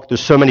walk.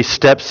 There's so many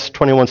steps,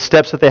 21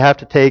 steps that they have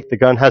to take. The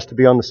gun has to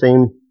be on the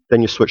same,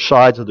 then you switch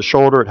sides of the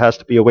shoulder. It has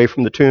to be away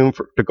from the tomb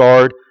to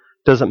guard.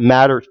 Doesn't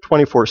matter. It's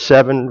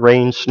 24/7,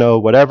 rain, snow,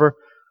 whatever.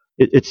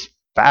 It's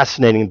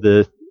fascinating,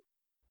 the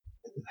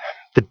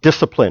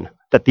discipline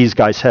that these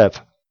guys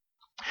have.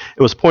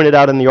 It was pointed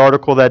out in the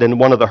article that in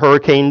one of the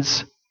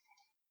hurricanes,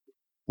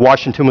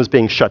 Washington was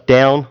being shut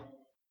down.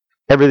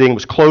 Everything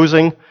was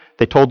closing.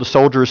 They told the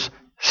soldiers,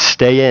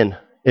 stay in.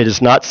 It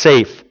is not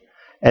safe.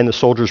 And the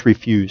soldiers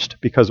refused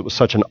because it was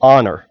such an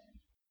honor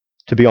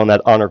to be on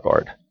that honor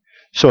guard.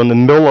 So in the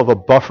middle of a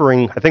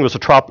buffering, I think it was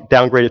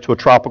downgraded to a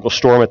tropical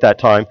storm at that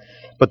time,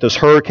 but this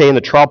hurricane,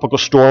 the tropical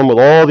storm with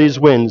all these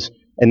winds,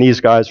 and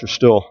these guys are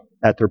still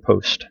at their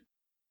post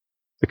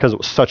because it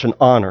was such an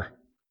honor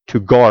to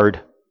guard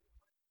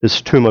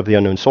this tomb of the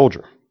unknown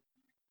soldier.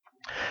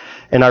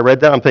 And I read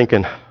that, I'm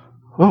thinking,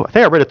 oh, I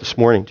think I read it this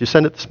morning. Did you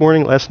send it this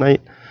morning, last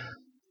night?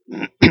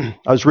 I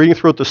was reading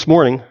through it this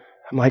morning.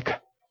 I'm like,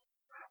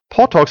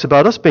 Paul talks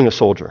about us being a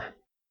soldier.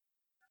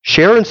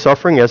 Share in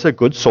suffering as a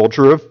good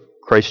soldier of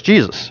Christ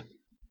Jesus.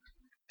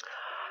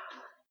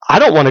 I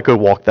don't want to go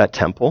walk that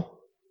temple,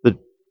 the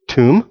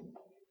tomb.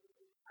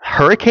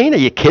 Hurricane, are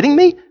you kidding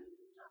me?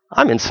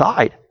 I'm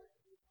inside.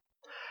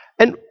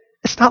 And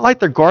it's not like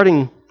they're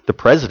guarding the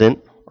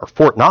president or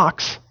Fort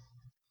Knox.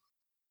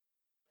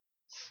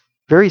 It's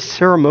very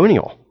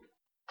ceremonial.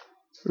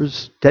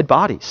 There's dead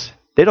bodies.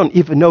 They don't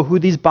even know who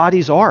these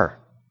bodies are.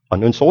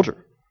 Unknown soldier.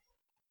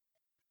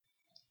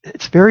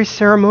 It's very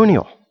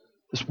ceremonial.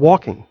 Just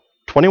walking.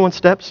 21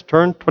 steps,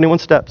 turn, 21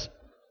 steps.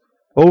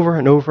 Over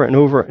and over and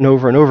over and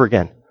over and over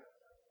again.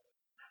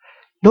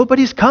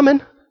 Nobody's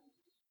coming.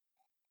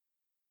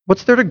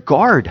 What's there to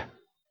guard?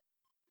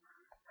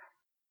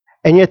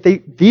 And yet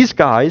these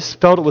guys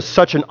felt it was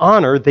such an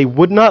honor, they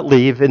would not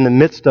leave in the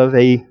midst of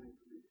a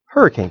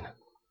hurricane.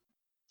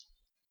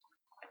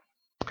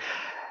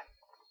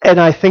 And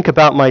I think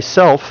about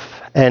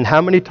myself and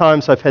how many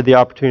times I've had the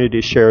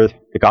opportunity to share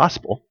the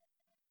gospel.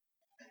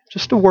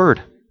 Just a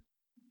word.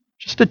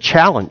 Just a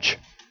challenge.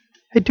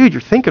 Hey, dude,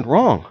 you're thinking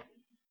wrong.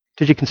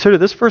 Did you consider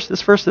this verse,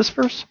 this verse, this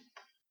verse?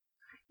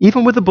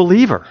 Even with a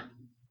believer.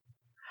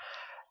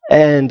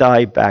 And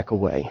I back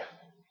away.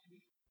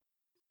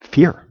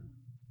 Fear.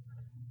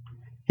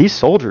 These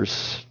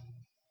soldiers,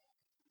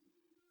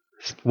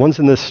 ones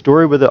in this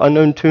story with the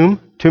unknown tomb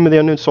of the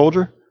unknown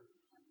soldier,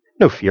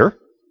 no fear.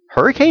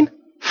 Hurricane?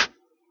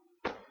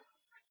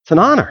 It's an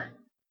honor.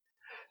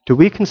 Do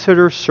we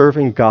consider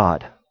serving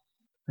God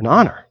an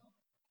honor?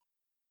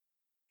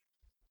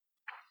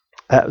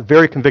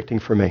 Very convicting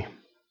for me.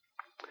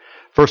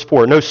 Verse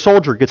 4, no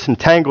soldier gets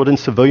entangled in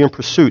civilian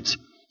pursuits.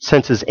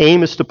 since his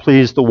aim is to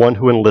please the one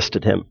who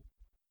enlisted him.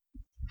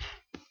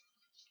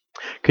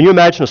 Can you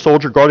imagine a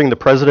soldier guarding the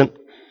president?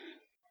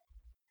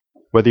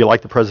 Whether you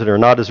like the president or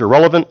not is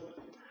irrelevant.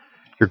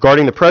 You're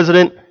guarding the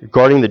president, you're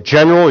guarding the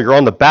general, you're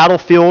on the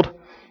battlefield.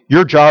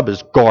 Your job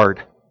is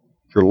guard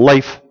your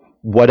life,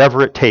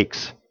 whatever it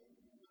takes.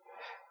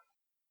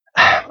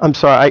 I'm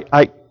sorry,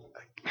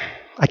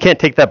 I can't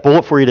take that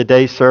bullet for you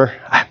today, sir.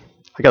 I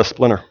got a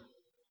splinter.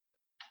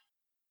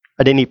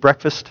 I didn't eat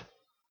breakfast.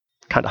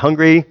 Kind of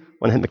hungry.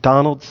 Want to hit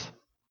McDonald's.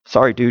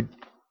 Sorry, dude.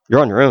 You're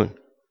on your own.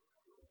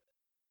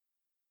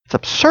 It's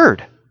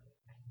absurd.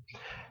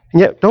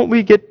 And yet, don't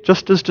we get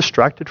just as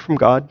distracted from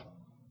God?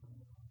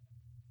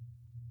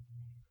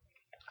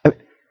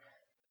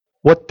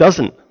 What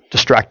doesn't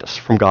distract us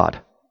from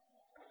God?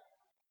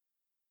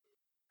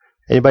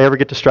 Anybody ever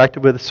get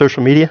distracted with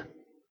social media?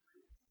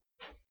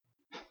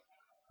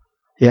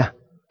 Yeah,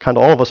 kind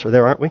of all of us are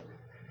there, aren't we?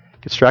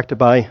 Get distracted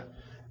by,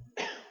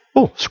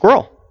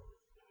 squirrel,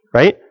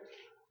 right?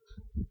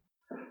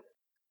 I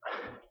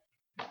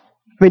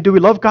mean, do we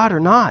love God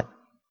or not?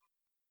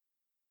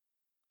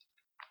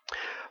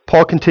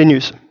 Paul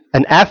continues,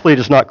 an athlete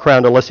is not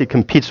crowned unless he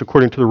competes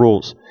according to the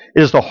rules.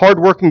 It is the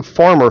hardworking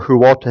farmer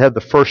who ought to have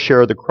the first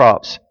share of the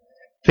crops.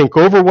 Think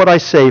over what I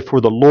say,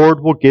 for the Lord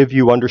will give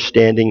you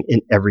understanding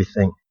in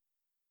everything.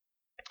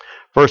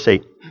 Verse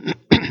 8.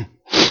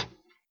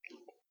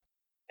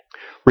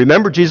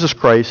 Remember Jesus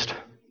Christ,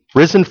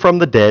 risen from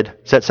the dead.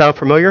 Does that sound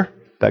familiar?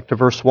 Back to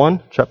verse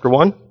 1, chapter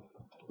 1.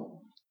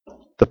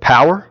 The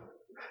power,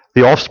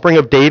 the offspring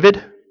of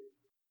David.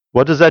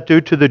 What does that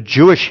do to the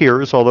Jewish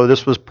hearers, although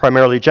this was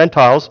primarily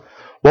Gentiles?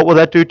 What will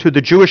that do to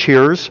the Jewish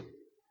hearers?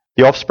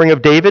 The offspring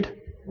of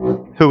David.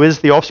 Who is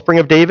the offspring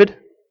of David?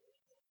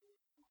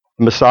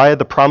 Messiah,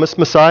 the promised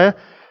Messiah.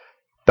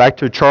 Back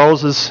to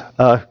Charles's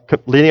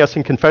leading us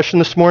in confession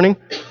this morning.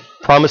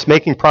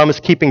 Promise-making,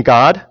 promise-keeping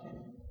God.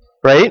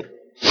 Right?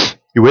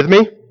 You with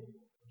me?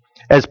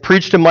 As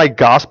preached in my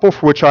gospel,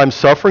 for which I am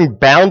suffering,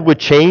 bound with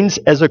chains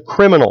as a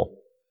criminal.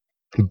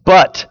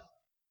 But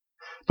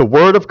the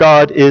word of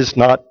God is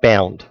not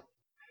bound.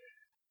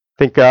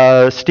 I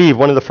think, Steve,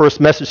 one of the first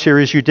message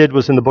series you did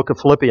was in the book of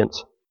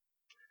Philippians.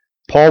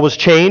 Paul was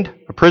chained,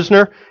 a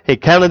prisoner. He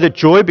counted it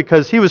joy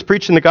because he was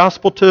preaching the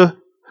gospel to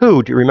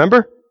who? Do you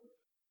remember?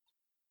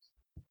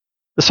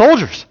 The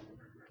soldiers.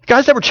 The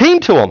guys that were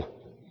chained to him.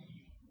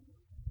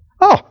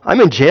 Oh,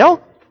 I'm in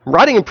jail? I'm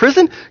rotting in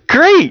prison?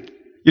 Great!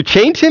 You're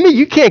chained to me?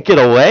 You can't get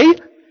away?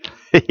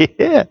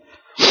 Yeah.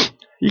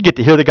 You get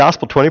to hear the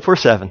gospel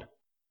 24/7.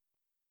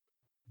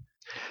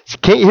 So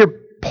can't you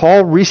hear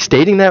Paul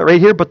restating that right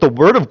here? But the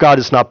word of God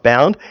is not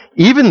bound,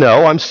 even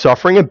though I'm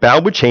suffering and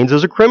bound with chains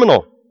as a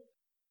criminal.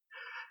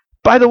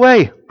 By the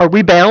way, are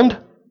we bound?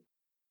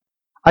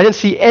 I didn't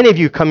see any of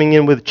you coming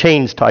in with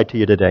chains tied to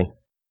you today.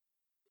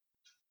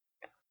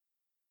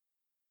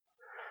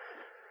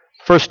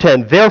 Verse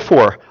 10,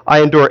 therefore,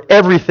 I endure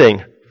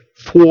everything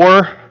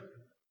for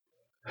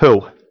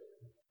who?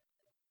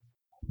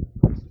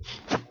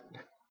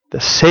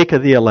 The sake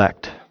of the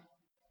elect.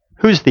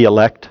 Who's the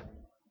elect?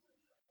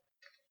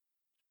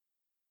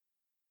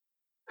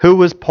 Who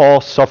was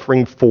Paul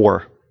suffering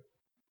for?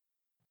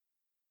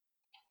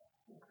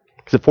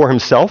 Is it for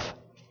himself?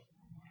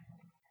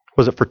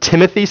 Was it for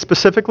Timothy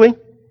specifically?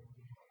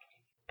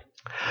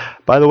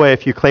 By the way,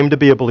 if you claim to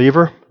be a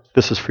believer,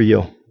 this is for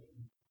you.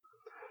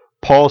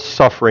 Paul's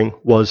suffering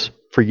was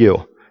for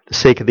you, the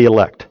sake of the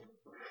elect.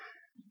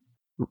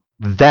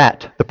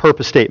 That, the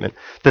purpose statement,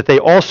 that they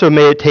also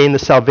may attain the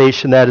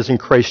salvation that is in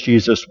Christ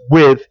Jesus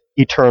with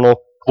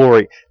eternal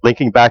glory.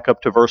 Linking back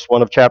up to verse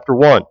 1 of chapter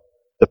 1.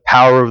 The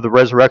power of the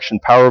resurrection,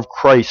 power of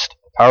Christ,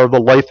 power of the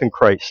life in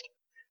Christ.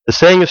 The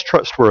saying is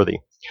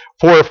trustworthy.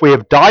 For if we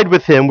have died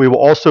with him, we will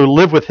also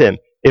live with him.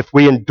 If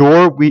we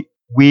endure,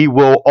 we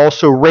will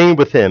also reign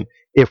with him.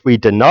 If we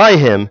deny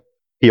him,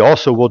 he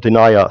also will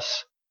deny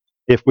us.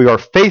 If we are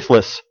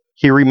faithless,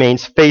 he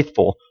remains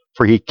faithful,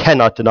 for he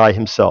cannot deny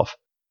himself.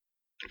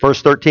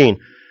 Verse 13.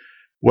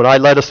 When I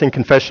led us in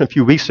confession a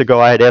few weeks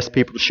ago, I had asked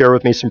people to share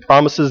with me some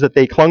promises that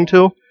they clung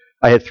to.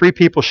 I had 3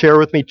 people share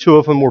with me. 2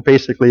 of them were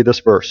basically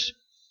this verse.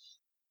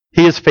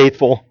 He is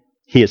faithful,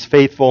 he is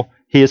faithful,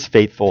 he is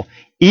faithful,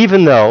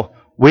 even though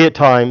we at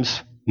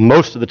times,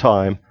 most of the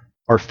time,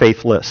 are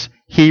faithless.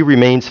 He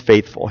remains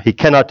faithful. He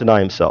cannot deny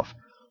himself.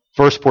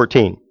 Verse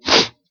 14.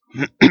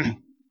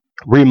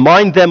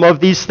 Remind them of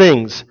these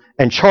things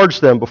and charge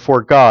them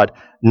before God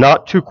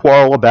not to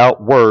quarrel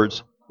about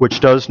words, which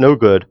does no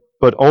good,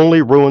 but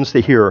only ruins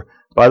the hearer.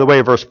 By the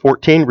way, verse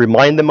 14,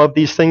 remind them of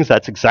these things.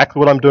 That's exactly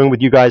what I'm doing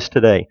with you guys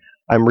today.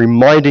 I'm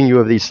reminding you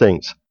of these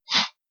things.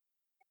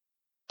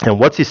 And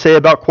what's he say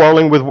about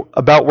quarreling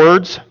about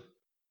words?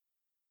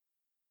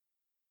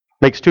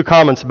 Makes 2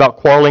 comments about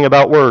quarreling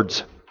about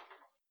words.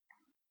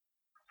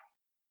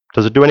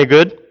 Does it do any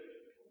good?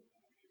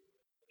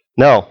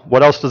 No.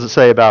 What else does it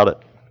say about it?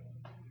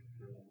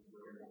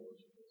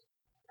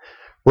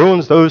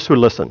 Ruins those who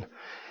listen.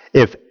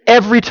 If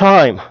every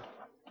time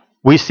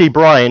we see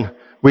Brian,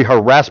 we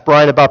harass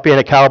Brian about being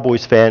a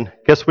Cowboys fan,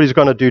 guess what he's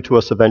going to do to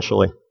us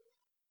eventually?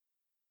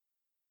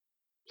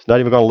 It's not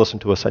even going to listen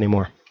to us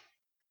anymore.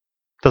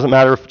 Doesn't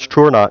matter if it's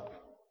true or not.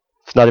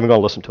 It's not even going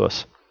to listen to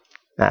us.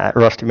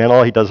 Rusty, man,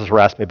 all he does is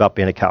harass me about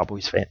being a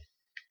Cowboys fan.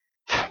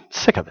 I'm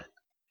sick of it.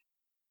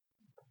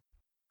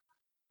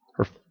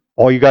 Or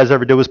all you guys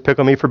ever did was pick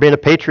on me for being a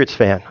Patriots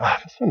fan.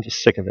 I'm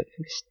just sick of it.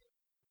 It's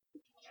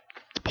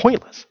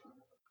pointless.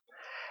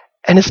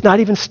 And it's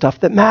not even stuff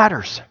that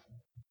matters.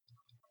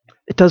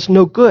 It does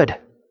no good.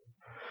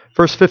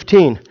 Verse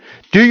 15,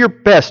 do your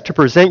best to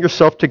present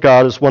yourself to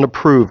God as one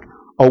approved,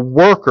 a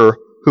worker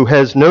who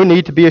has no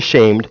need to be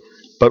ashamed,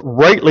 but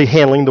rightly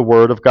handling the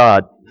word of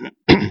God.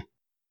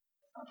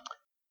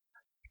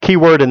 Key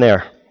word in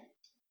there,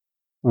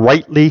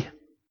 rightly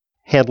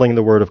handling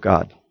the word of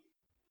God.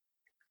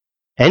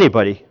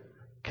 Anybody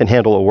can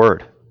handle a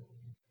word.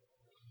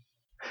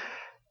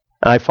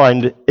 I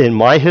find in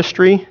my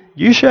history,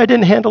 usually I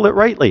didn't handle it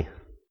rightly.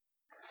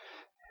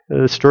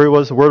 The story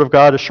was the word of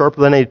God is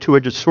sharper than a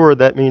two-edged sword.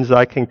 That means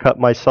I can cut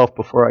myself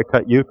before I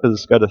cut you because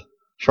it's got a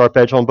sharp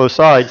edge on both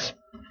sides.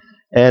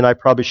 And I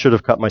probably should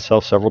have cut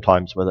myself several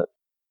times with it.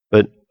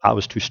 But I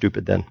was too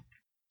stupid then.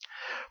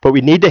 But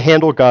we need to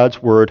handle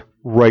God's word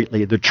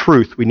rightly. The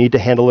truth, we need to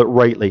handle it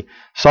rightly.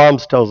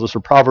 Psalms tells us, or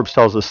Proverbs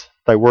tells us,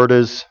 thy word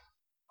is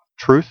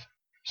truth.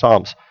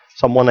 Psalm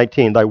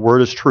 119, thy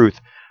word is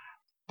truth.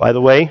 By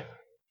the way,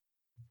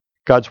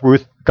 God's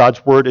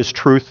word is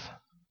truth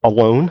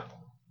alone.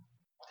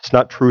 It's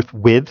not truth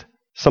with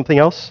something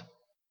else.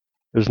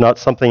 There's not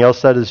something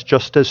else that is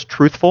just as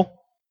truthful.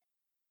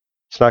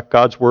 It's not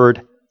God's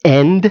word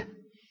and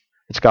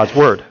it's God's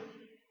word.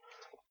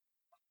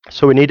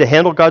 So we need to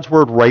handle God's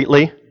word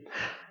rightly.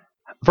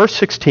 Verse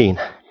 16.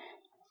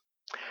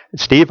 And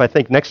Steve, I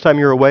think next time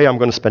you're away, I'm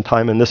going to spend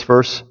time in this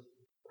verse.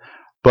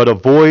 But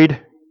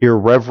avoid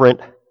irreverent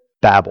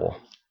babble,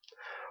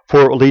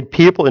 for it will lead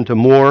people into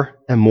more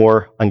and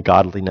more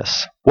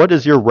ungodliness. What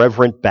is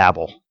irreverent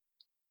babble?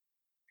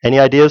 Any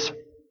ideas?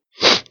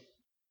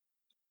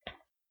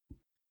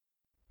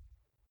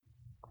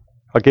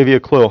 I'll give you a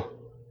clue.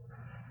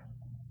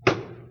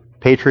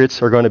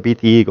 Patriots are going to beat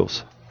the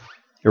Eagles.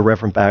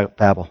 Irreverent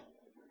babble.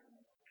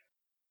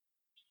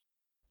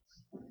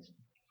 I'll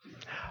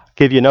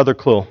give you another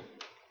clue.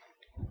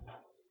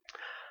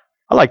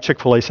 I like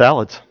Chick-fil-A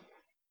salads.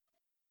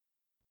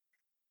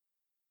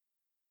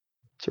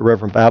 It's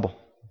irreverent babble.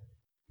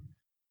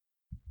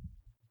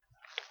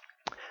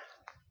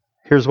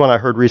 Here's one I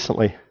heard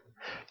recently.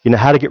 You know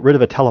how to get rid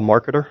of a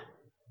telemarketer?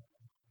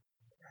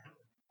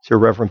 It's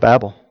irreverent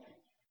babble.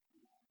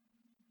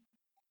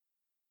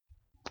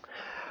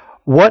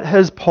 What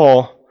has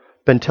Paul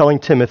been telling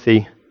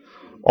Timothy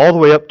all the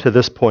way up to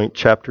this point,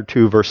 chapter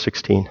 2, verse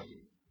 16?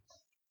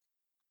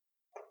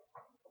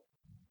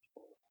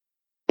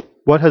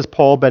 What has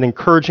Paul been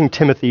encouraging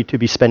Timothy to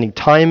be spending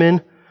time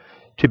in,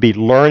 to be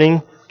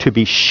learning, to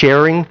be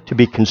sharing, to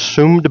be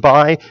consumed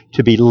by,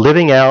 to be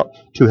living out,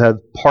 to have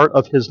part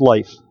of his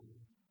life?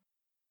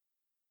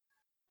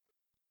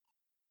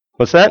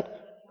 What's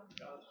that?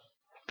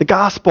 The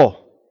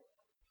gospel.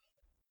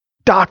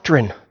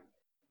 Doctrine.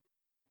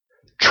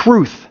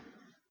 Truth.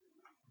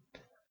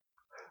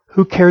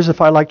 Who cares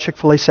if I like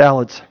Chick-fil-A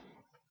salads?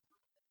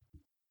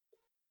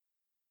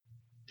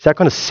 Is that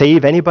going to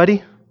save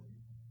anybody?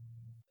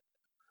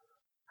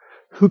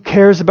 Who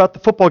cares about the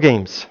football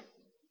games?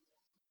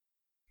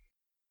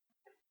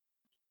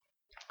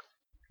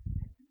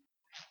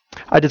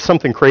 I did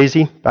something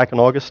crazy back in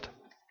August.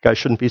 You guys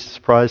shouldn't be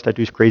surprised. I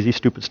do crazy,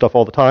 stupid stuff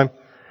all the time.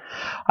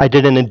 I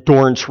did an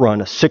endurance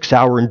run, a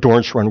 6-hour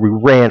endurance run. We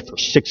ran for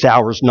 6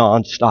 hours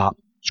nonstop.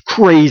 It's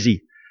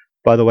crazy.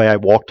 By the way, I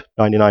walked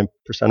 99%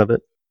 of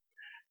it.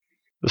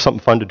 It was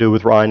something fun to do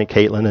with Ryan and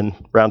Caitlin and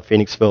around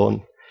Phoenixville,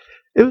 and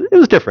it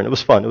was different. It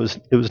was fun. It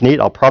was neat.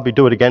 I'll probably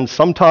do it again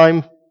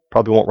sometime.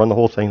 Probably won't run the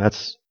whole thing.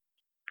 That's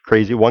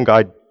crazy. One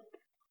guy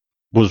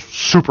was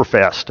super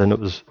fast, and it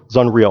was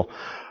unreal.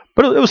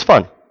 But it was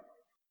fun.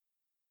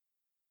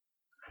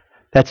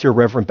 That's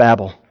irreverent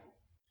babble.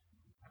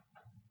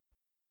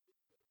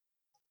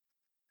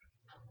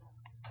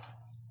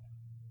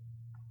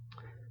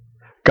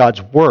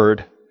 God's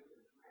word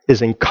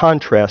is in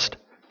contrast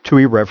to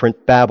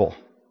irreverent babble.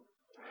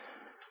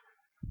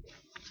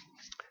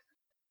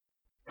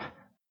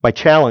 My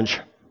challenge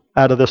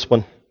out of this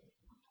one.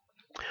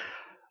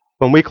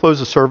 When we close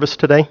the service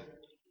today,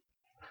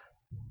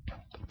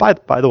 by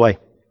the way,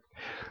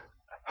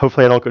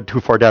 hopefully I don't go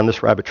too far down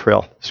this rabbit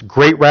trail. It's a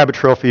great rabbit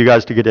trail for you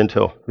guys to get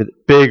into.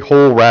 Big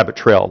whole rabbit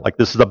trail. Like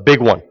this is a big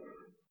one.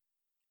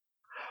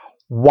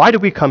 Why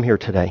did we come here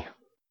today?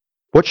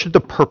 What should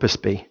the purpose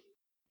be?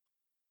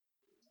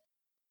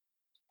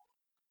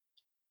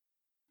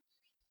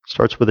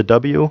 Starts with a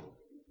W.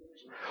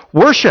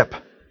 Worship.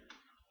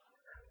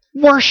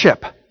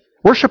 Worship.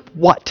 Worship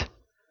what?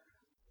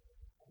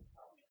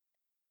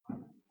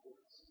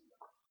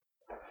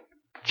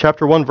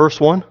 Chapter 1, verse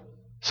 1.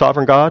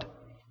 Sovereign God.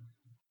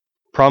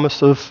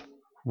 Promise of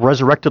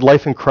resurrected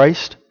life in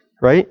Christ,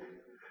 right?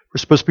 We're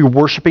supposed to be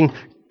worshiping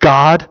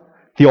God,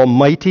 the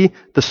Almighty,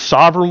 the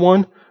Sovereign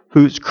One,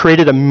 who's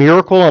created a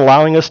miracle and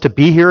allowing us to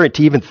be here and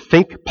to even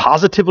think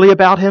positively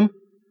about Him.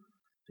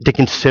 to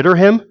consider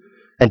him,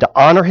 and to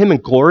honor him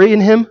and glory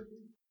in him.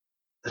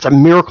 It's a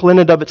miracle in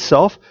and of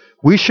itself.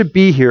 We should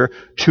be here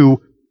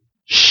to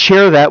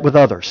share that with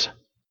others.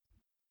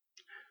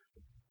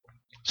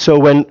 So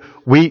when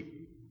we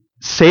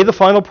say the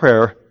final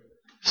prayer,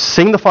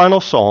 sing the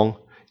final song,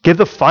 give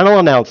the final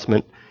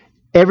announcement,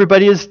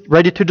 everybody is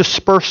ready to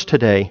disperse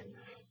today.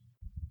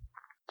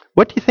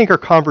 What do you think our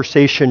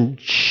conversation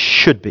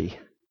should be?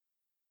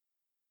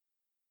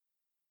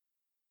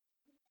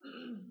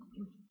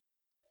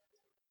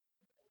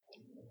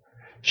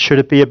 Should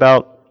it be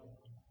about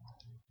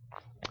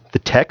the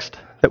text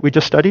that we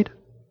just studied?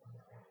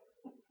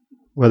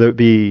 Whether it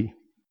be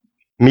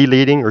me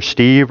leading or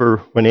Steve or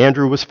when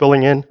Andrew was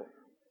filling in?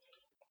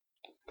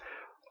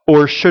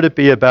 Or should it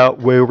be about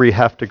where we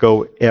have to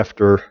go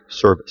after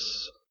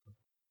service?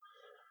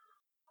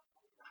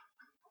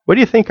 What do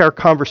you think our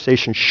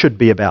conversation should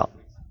be about?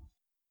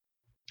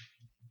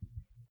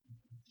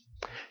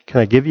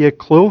 Can I give you a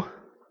clue?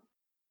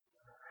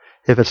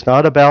 If it's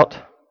not about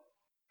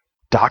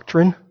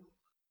doctrine,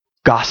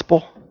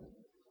 gospel,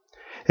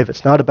 if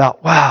it's not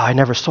about, wow, I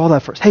never saw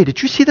that verse. Hey,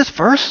 did you see this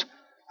verse?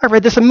 I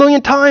read this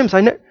 1,000,000 times.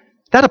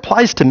 That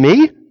applies to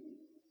me?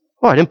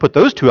 Oh, I didn't put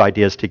those two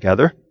ideas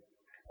together.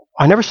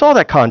 I never saw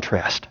that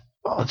contrast.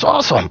 Oh, that's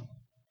awesome.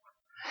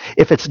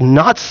 If it's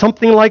not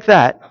something like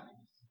that,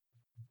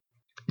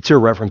 it's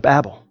irreverent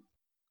babble.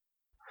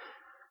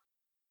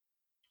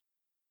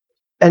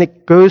 And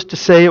it goes to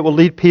say it will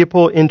lead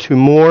people into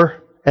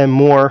more and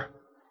more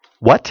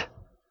what?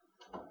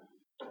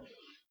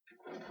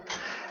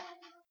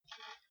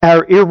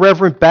 Our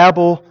irreverent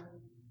babble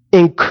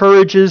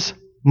encourages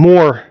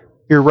more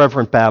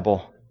irreverent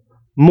babble,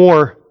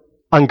 more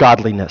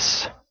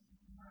ungodliness.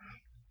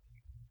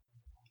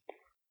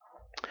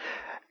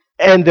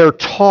 And their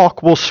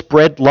talk will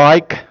spread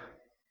like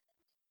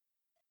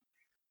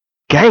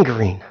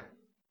gangrene.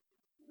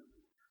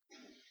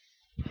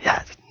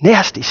 Yeah, it's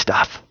nasty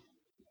stuff.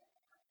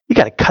 You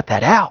got to cut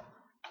that out.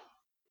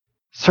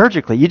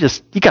 Surgically, you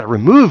got to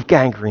remove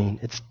gangrene.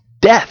 It's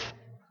death.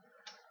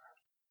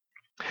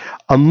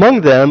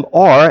 Among them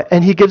are,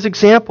 and he gives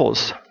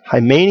examples,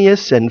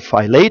 Hymenaeus and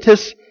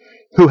Philetus,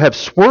 who have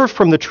swerved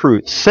from the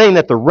truth, saying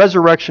that the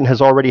resurrection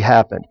has already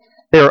happened.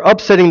 They are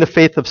upsetting the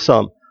faith of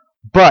some.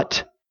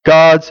 But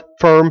God's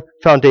firm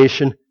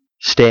foundation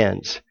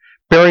stands.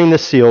 Bearing the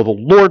seal, the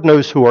Lord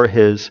knows who are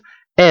his,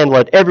 and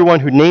let everyone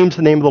who names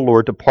the name of the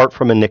Lord depart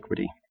from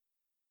iniquity.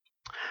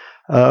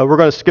 We're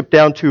going to skip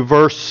down to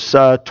verse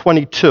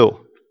 22.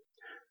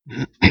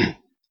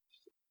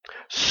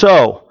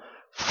 So,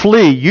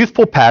 flee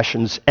youthful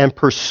passions and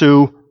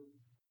pursue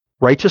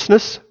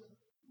righteousness,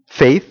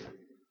 faith,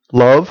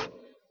 love,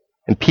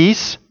 and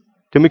peace.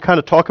 Didn't we kind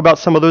of talk about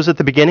some of those at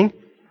the beginning?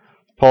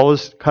 Paul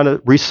is kind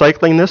of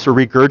recycling this or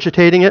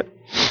regurgitating it.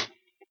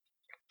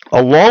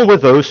 Along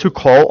with those who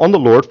call on the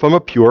Lord from a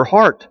pure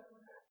heart.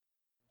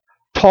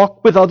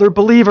 Talk with other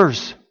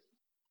believers.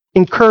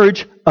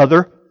 Encourage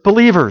other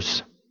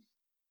believers.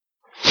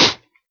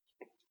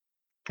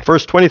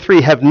 Verse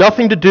 23, have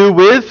nothing to do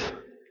with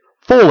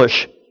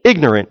foolish,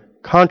 ignorant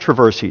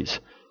controversies.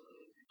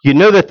 You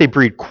know that they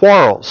breed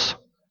quarrels,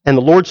 and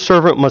the Lord's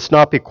servant must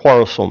not be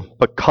quarrelsome,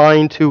 but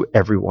kind to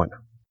everyone.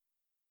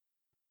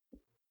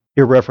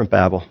 Irreverent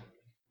babble.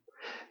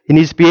 He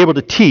needs to be able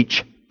to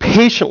teach,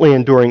 patiently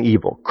enduring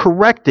evil,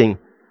 correcting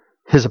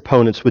his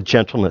opponents with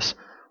gentleness.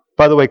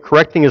 By the way,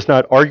 correcting is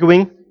not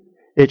arguing,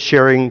 it's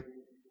sharing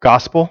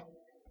gospel,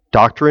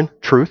 doctrine,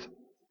 truth.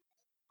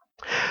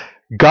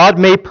 God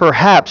may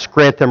perhaps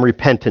grant them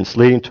repentance,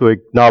 leading to a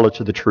knowledge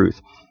of the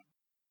truth.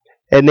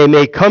 And they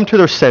may come to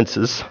their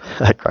senses,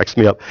 that cracks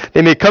me up,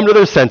 they may come to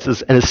their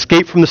senses and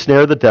escape from the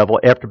snare of the devil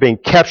after being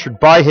captured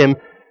by him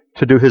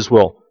to do his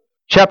will.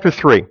 Chapter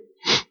 3.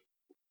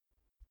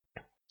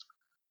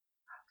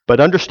 But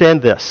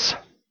understand this.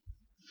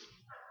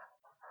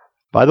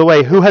 By the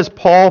way, who has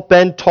Paul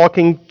been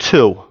talking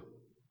to?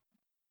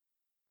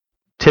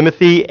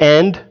 Timothy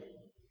and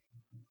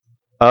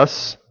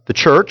us, the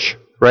church,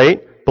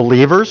 right?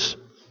 Believers.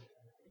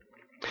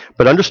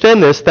 But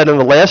understand this, that in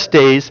the last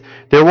days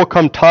there will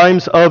come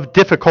times of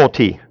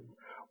difficulty.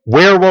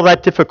 Where will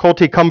that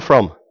difficulty come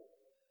from?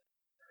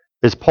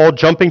 Is Paul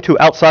jumping to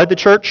outside the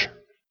church?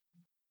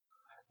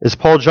 Is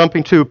Paul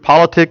jumping to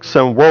politics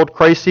and world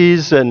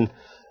crises and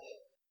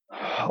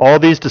all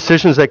these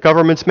decisions that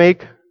governments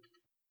make?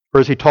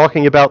 Or is he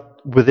talking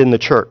about within the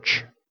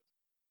church?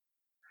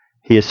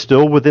 He is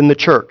still within the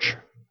church.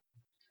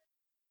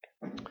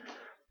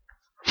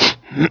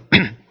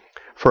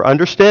 For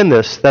understand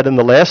this, that in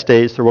the last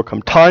days there will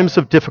come times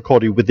of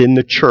difficulty within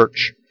the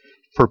church.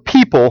 For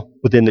people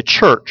within the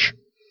church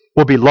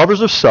will be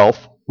lovers of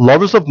self,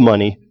 lovers of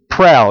money,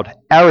 proud,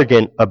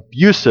 arrogant,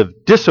 abusive,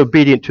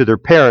 disobedient to their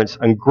parents,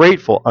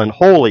 ungrateful,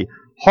 unholy,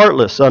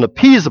 heartless,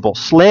 unappeasable,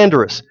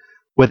 slanderous,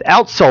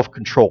 without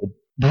self-control,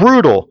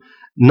 brutal,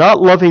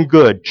 not loving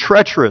good,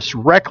 treacherous,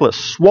 reckless,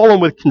 swollen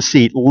with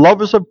conceit,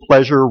 lovers of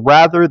pleasure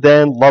rather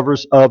than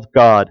lovers of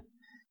God,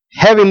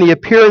 having the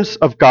appearance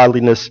of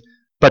godliness,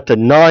 but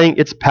denying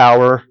its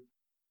power.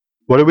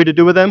 What are we to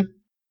do with them?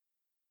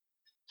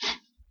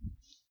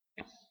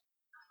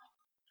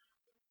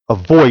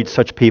 Avoid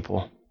such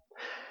people.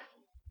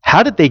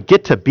 How did they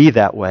get to be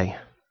that way?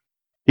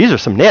 These are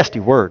some nasty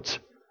words.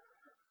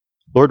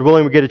 Lord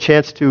willing, we get a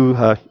chance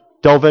to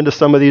delve into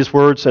some of these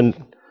words and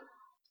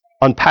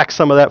unpack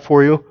some of that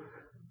for you.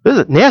 This is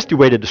a nasty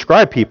way to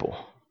describe people.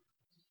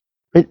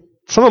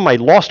 Some of my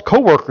lost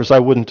coworkers I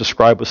wouldn't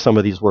describe with some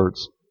of these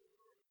words.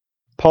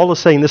 Paul is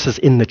saying this is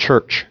in the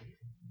church.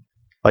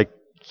 Like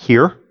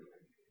here?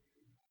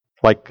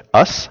 Like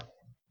us?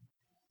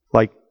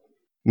 Like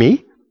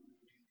me?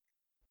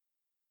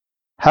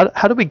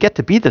 How do we get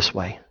to be this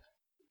way?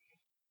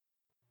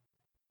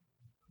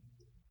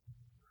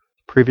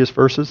 Previous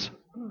verses?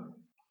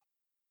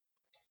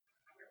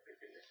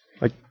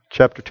 Like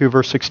chapter 2,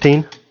 verse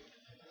 16?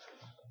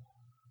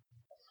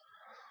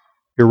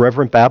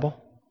 Irreverent babble?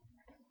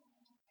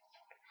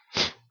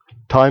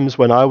 Times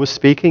when I was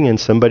speaking and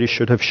somebody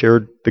should have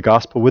shared the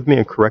gospel with me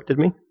and corrected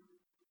me,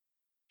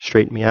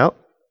 straightened me out.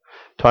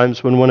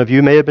 Times when one of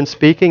you may have been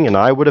speaking and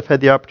I would have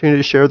had the opportunity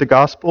to share the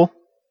gospel,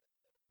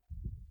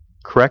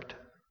 correct,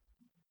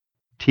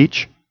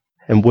 teach,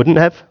 and wouldn't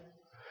have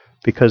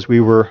because we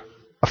were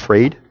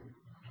afraid,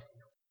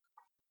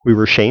 we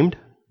were ashamed.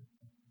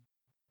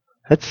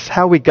 That's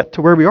how we got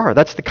to where we are.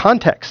 That's the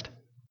context.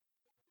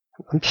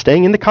 I'm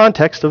staying in the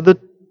context of the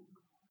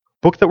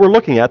book that we're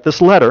looking at,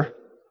 this letter.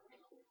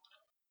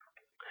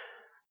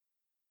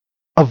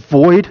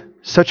 Avoid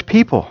such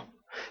people.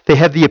 They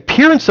have the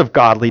appearance of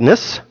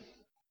godliness.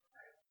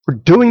 We're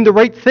doing the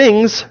right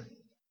things,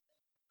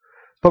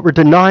 but we're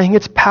denying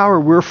its power.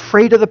 We're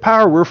afraid of the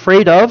power. We're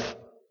afraid of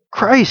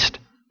Christ,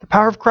 the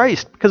power of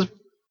Christ, because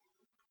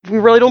we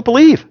really don't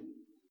believe.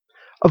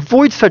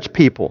 Avoid such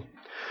people.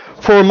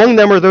 For among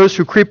them are those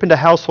who creep into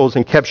households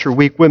and capture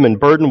weak women,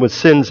 burdened with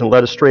sins and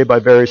led astray by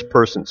various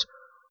persons,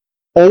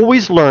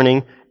 always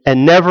learning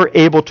and never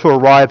able to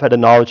arrive at a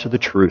knowledge of the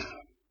truth.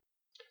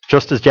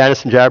 Just as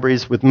Jannes and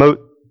Jambres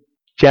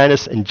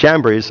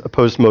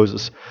opposed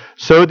Moses,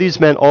 so these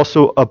men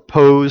also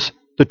oppose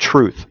the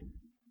truth.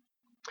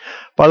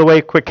 By the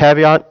way, quick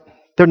caveat,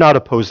 they're not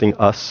opposing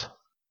us.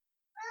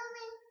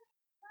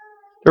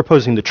 They're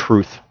opposing the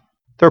truth.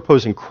 They're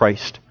opposing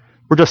Christ.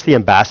 We're just the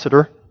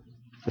ambassador,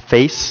 the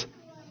face,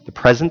 the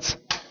presence,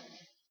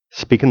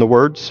 speaking the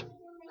words.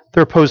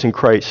 They're opposing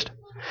Christ.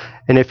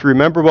 And if you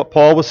remember what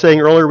Paul was saying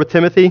earlier with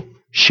Timothy,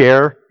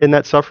 share in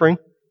that suffering.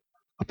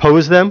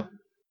 Oppose them.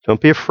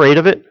 Don't be afraid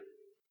of it.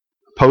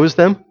 Oppose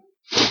them.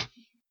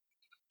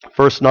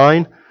 Verse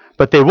 9,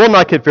 but they will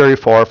not get very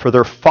far, for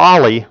their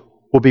folly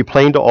will be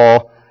plain to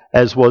all,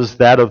 as was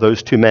that of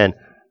those two men.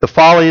 The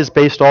folly is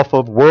based off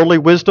of worldly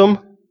wisdom.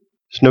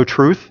 There's no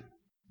truth.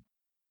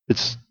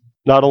 It's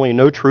not only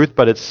no truth,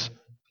 but it's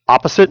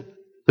opposite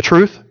the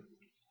truth.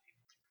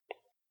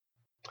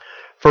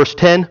 Verse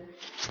 10,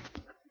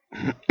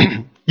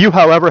 you,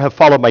 however, have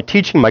followed my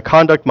teaching, my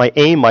conduct, my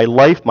aim, my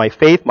life, my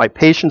faith, my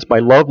patience, my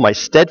love, my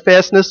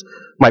steadfastness,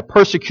 my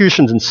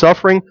persecutions and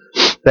suffering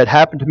that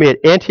happened to me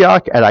at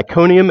Antioch, at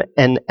Iconium,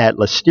 and at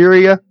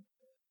Lystra,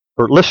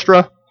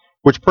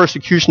 which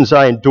persecutions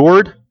I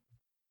endured.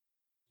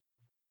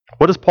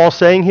 What is Paul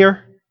saying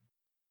here?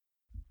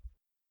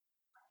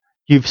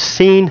 You've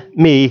seen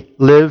me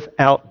live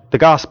out the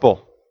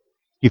gospel.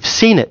 You've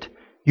seen it.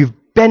 You've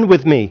been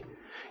with me.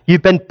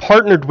 You've been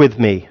partnered with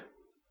me.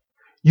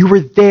 You were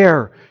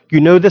there.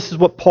 You know this is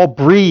what Paul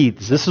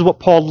breathes. This is what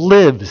Paul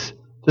lives.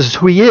 This is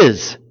who he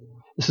is.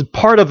 This is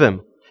part of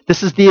him.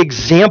 This is the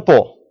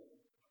example.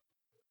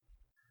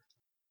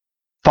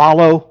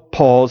 Follow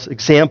Paul's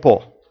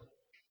example.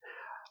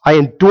 I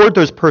endured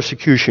those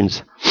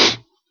persecutions,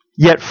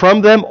 yet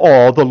from them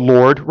all the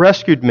Lord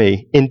rescued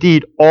me.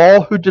 Indeed,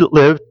 all who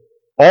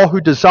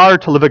desire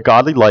to live a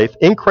godly life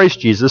in Christ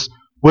Jesus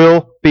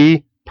will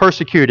be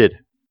persecuted.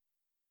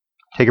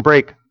 Take a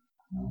break.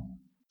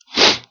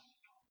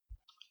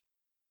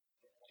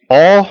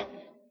 All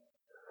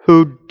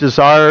who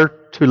desire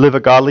to live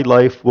a godly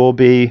life will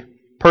be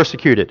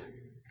persecuted.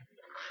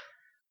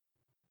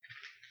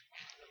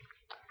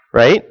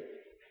 Right?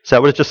 Is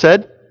that what it just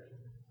said?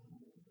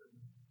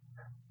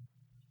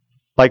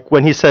 Like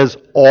when he says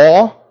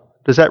all,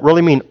 does that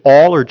really mean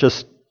all or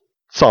just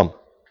some?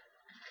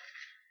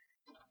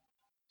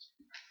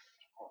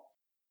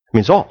 It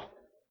means all.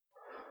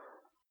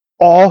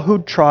 All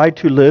who try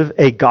to live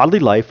a godly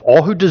life,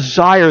 all who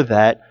desire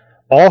that,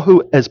 all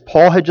who, as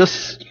Paul had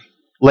just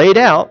laid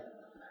out,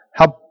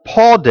 how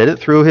Paul did it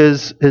through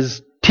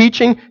his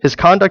teaching, his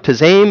conduct,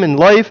 his aim in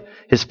life,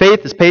 his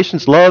faith, his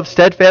patience, love,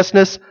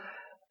 steadfastness.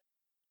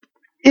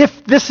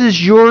 If this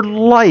is your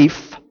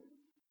life,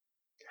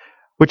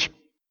 which,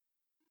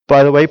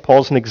 by the way,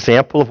 Paul's an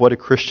example of what a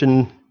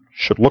Christian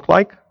should look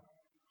like.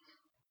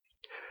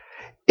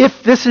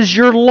 If this is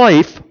your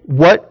life,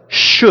 what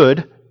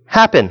should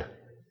happen?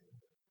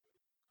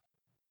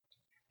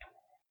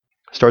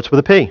 Starts with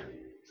a P.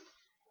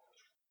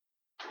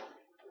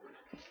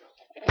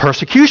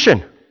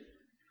 Persecution.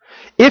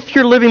 If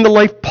you're living the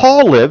life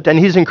Paul lived, and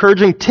he's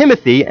encouraging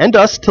Timothy and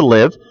us to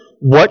live,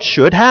 what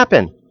should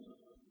happen?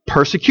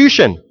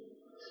 Persecution.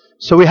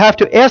 So we have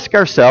to ask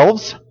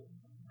ourselves,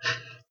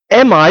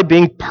 Am I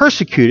being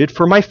persecuted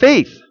for my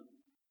faith?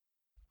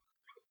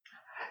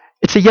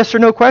 It's a yes or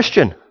no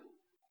question.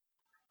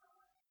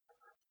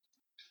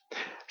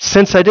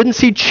 Since I didn't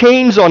see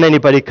chains on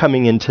anybody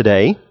coming in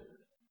today,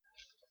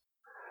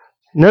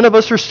 none of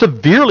us are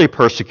severely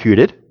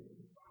persecuted.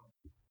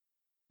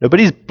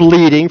 Nobody's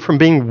bleeding from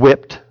being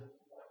whipped.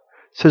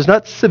 So there's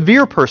not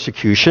severe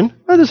persecution.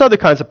 Well, there's other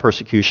kinds of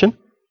persecution.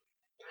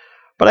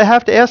 But I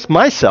have to ask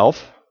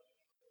myself,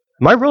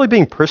 am I really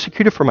being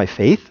persecuted for my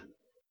faith?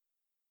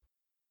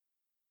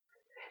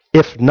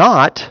 If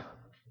not,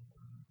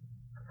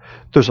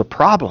 there's a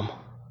problem.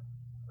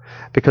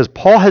 Because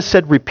Paul has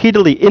said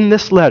repeatedly in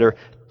this letter,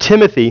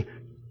 Timothy,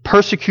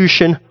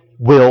 persecution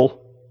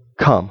will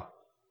come.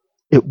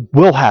 It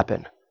will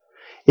happen.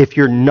 If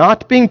you're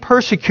not being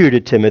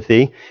persecuted,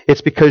 Timothy,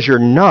 it's because you're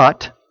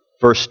not,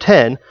 verse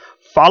 10,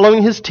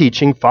 following his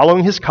teaching,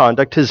 following his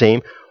conduct, his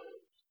aim,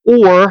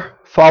 or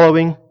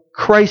following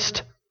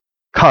Christ's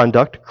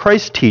conduct,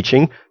 Christ's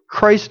teaching,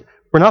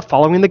 we're not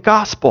following the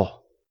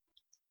gospel.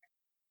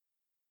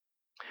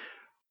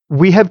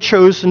 We have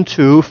chosen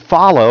to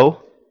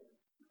follow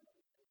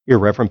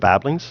irreverent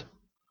babblings,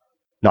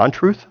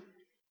 non-truth.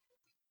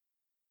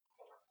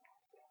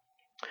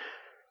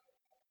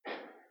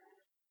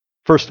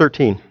 Verse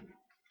 13.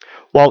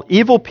 While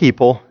evil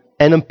people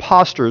and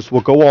impostors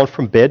will go on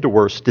from bad to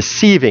worse,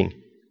 deceiving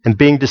and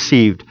being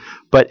deceived.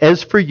 But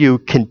as for you,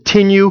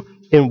 continue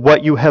in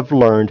what you have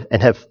learned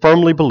and have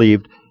firmly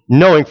believed,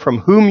 knowing from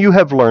whom you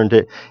have learned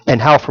it,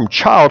 and how from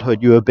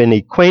childhood you have been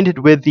acquainted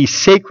with these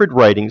sacred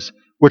writings,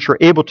 which are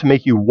able to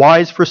make you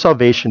wise for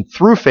salvation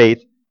through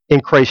faith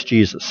in Christ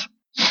Jesus.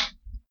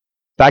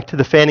 Back to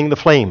the fanning the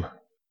flame.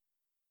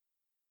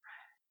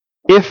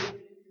 If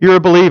you're a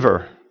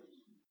believer,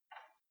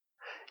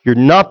 you're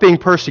not being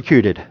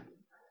persecuted.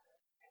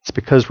 It's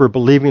because we're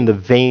believing the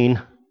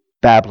vain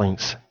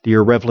babblings, the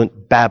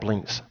irreverent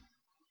babblings.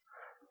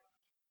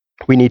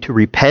 We need to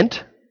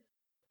repent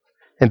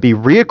and be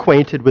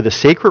reacquainted with the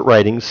sacred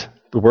writings,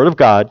 the Word of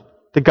God,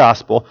 the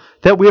gospel,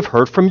 that we have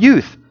heard from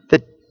youth.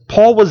 That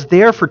Paul was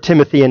there for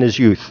Timothy in his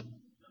youth.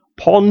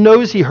 Paul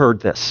knows he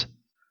heard this.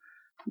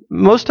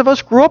 Most of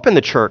us grew up in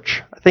the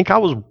church. I think I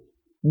was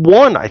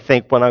one,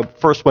 when I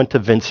first went to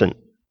Vincent.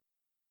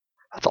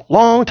 That's a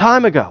long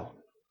time ago.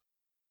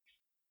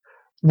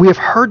 We have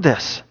heard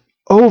this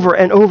over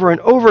and over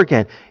and over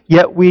again,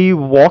 yet we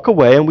walk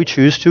away and we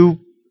choose to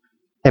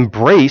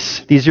embrace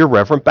these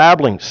irreverent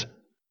babblings.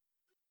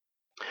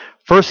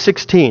 Verse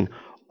 16,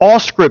 all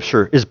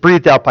Scripture is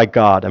breathed out by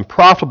God and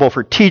profitable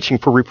for teaching,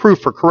 for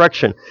reproof, for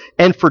correction,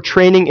 and for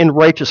training in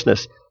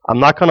righteousness. I'm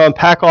not going to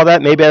unpack all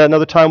that. Maybe at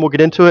another time we'll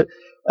get into it.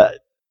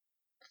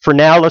 For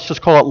now, let's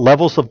just call it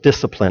levels of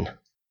discipline.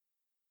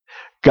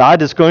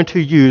 God is going to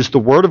use the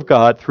Word of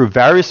God through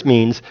various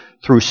means,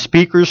 through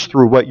speakers,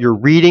 through what you're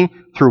reading,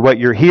 through what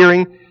you're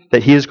hearing,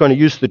 that He is going to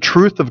use the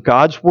truth of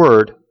God's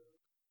Word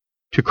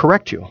to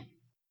correct you.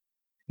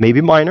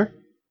 Maybe minor,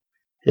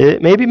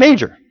 it may be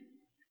major,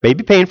 may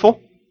be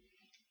painful,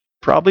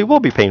 probably will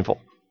be painful,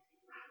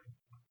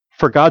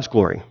 for God's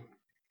glory.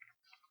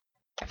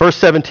 Verse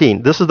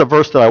 17, this is the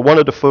verse that I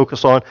wanted to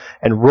focus on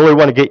and really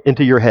want to get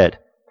into your head.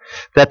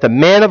 That the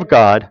man of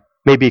God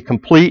may be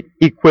complete,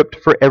 equipped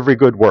for every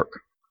good work.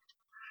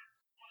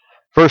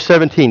 Verse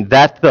 17,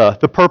 that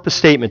the purpose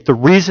statement, the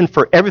reason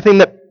for everything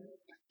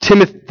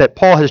that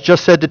Paul has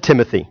just said to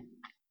Timothy.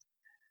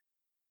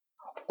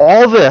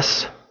 All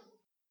this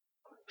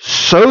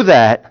so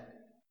that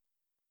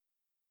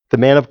the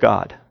man of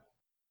God.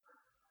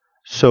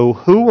 So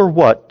who or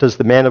what does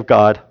the man of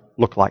God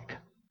look like?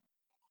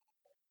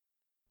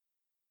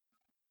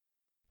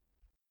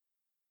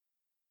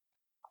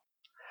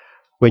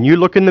 When you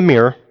look in the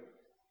mirror,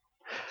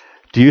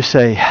 do you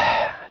say,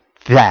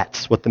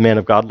 that's what the man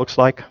of God looks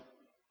like?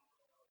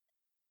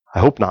 I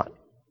hope not.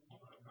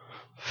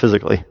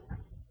 Physically.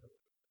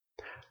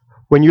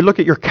 When you look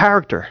at your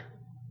character,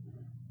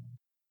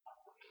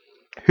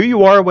 who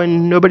you are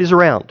when nobody's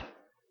around,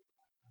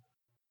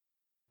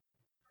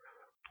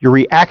 your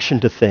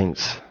reaction to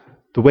things,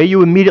 the way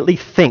you immediately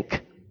think,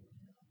 are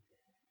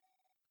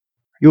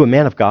you a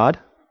man of God?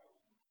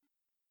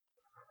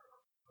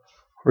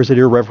 Or is it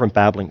irreverent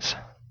babblings?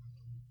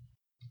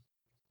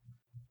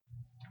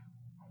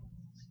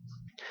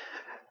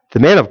 The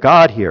man of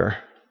God here,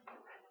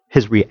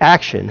 his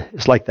reaction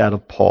is like that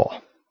of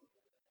Paul.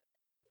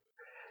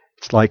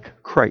 It's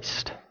like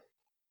Christ.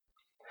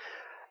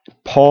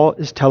 Paul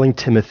is telling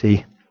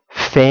Timothy,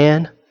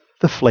 fan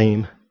the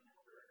flame,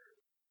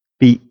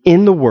 be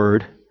in the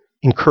Word,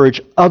 encourage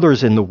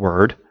others in the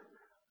Word,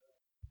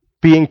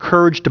 be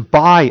encouraged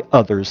by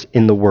others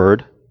in the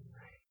Word,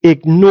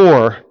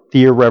 ignore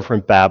the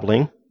irreverent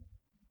babbling,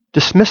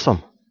 dismiss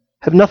them,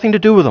 have nothing to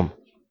do with them,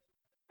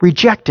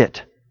 reject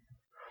it.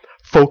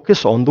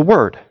 Focus on the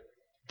Word.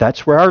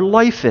 That's where our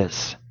life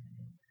is.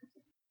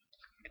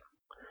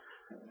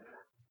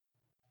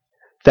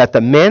 That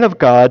the man of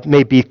God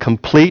may be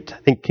complete. I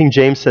think King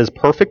James says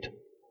perfect.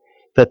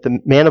 That the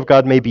man of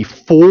God may be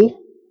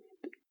full,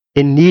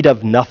 in need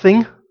of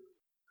nothing,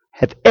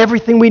 have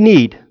everything we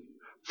need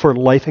for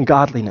life and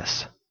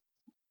godliness.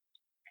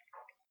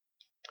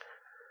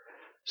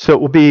 So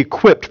it will be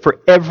equipped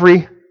for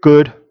every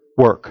good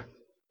work.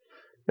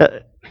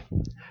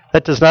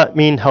 That does not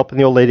mean helping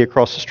the old lady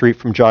across the street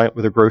from Giant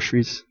with her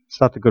groceries.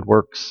 It's not the good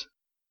works.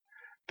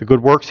 The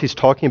good works he's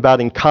talking about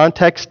in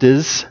context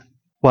is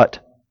what?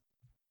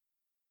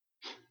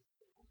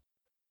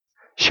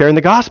 Sharing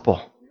the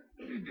gospel.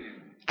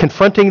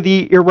 Confronting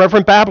the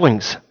irreverent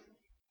babblings.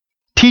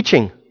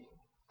 Teaching.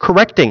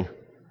 Correcting.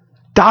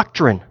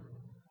 Doctrine.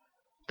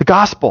 The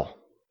gospel.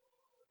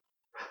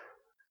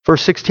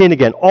 Verse 16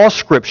 again. All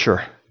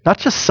Scripture. Not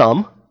just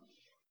some.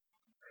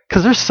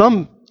 Because there's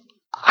some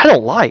I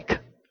don't like.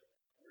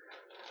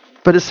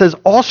 But it says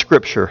all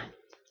Scripture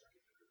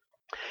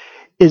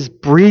is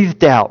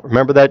breathed out.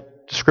 Remember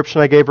that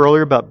description I gave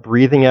earlier about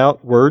breathing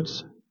out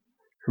words?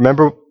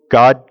 Remember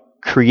God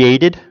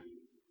created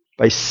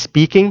by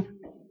speaking.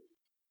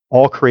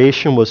 All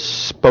creation was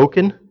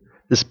spoken.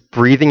 This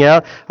breathing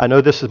out. I know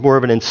this is more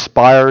of an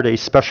inspired, a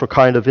special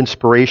kind of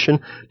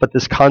inspiration, but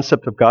this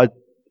concept of God,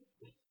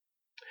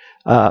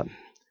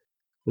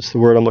 what's the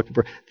word I'm looking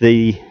for?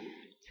 The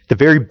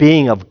very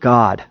being of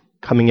God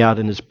coming out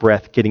in his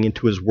breath, getting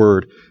into his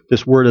word.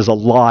 This word is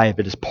alive.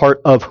 It is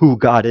part of who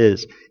God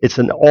is. It's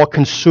an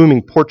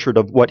all-consuming portrait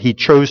of what he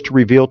chose to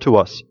reveal to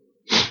us.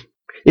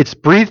 It's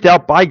breathed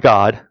out by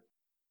God,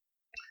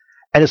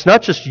 and it's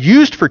not just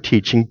used for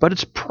teaching, but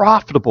it's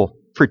profitable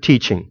for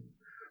teaching,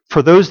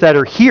 for those that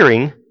are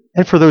hearing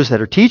and for those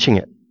that are teaching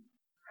it,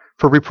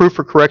 for reproof,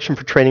 for correction,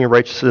 for training in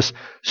righteousness,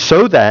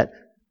 so that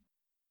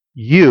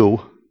you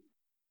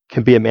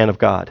can be a man of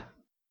God.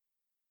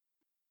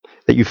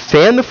 That you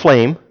fan the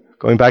flame,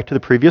 going back to the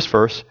previous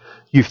verse,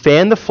 you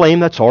fan the flame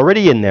that's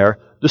already in there,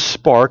 the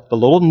spark, the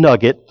little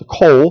nugget, the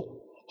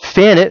coal,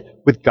 fan it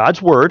with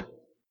God's word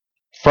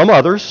from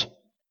others,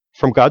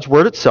 from God's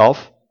word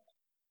itself,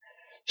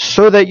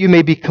 so that you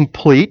may be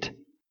complete,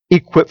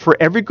 equipped for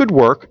every good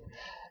work,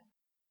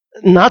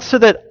 not so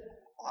that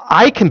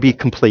I can be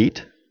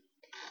complete,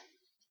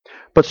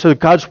 but so that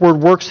God's word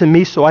works in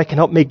me so I can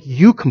help make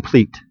you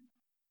complete.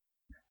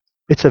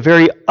 It's a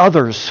very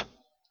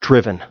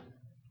others-driven.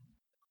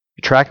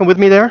 You tracking with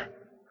me there?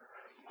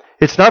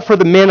 It's not for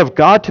the man of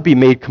God to be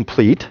made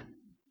complete.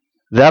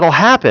 That'll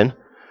happen.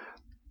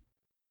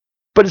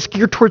 But it's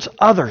geared towards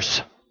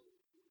others.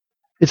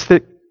 It's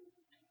the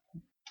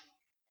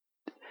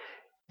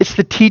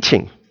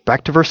teaching.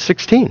 Back to verse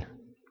 16.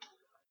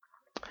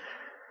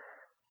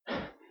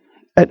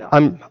 And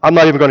I'm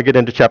not even going to get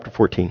into chapter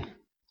 14.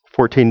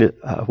 14,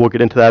 we'll get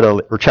into that,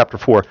 or chapter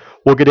 4.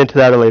 We'll get into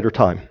that at a later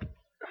time.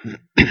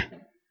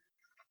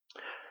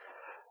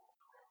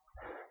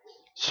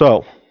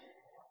 So,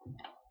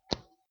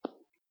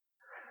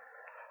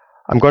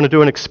 I'm going to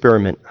do an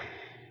experiment.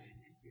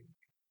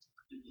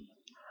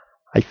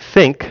 I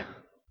think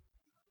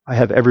I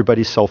have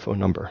everybody's cell phone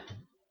number.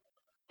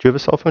 Do you have a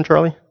cell phone,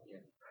 Charlie?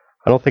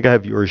 I don't think I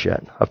have yours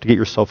yet. I'll have to get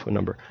your cell phone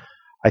number.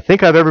 I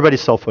think I have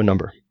everybody's cell phone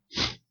number.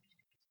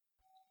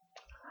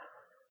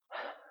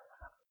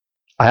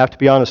 I have to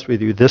be honest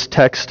with you. This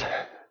text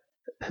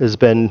has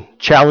been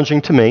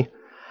challenging to me.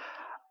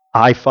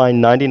 I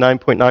find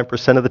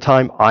 99.9% of the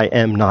time I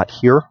am not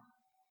here.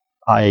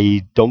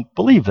 I don't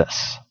believe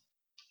this.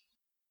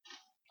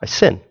 I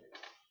sin.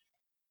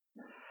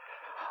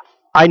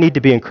 I need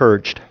to be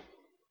encouraged.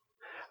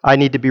 I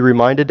need to be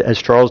reminded,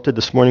 as Charles did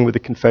this morning with the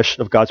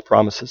confession of God's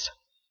promises.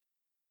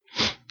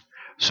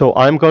 So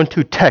I'm going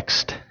to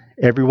text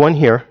everyone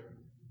here,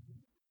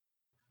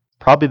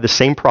 probably the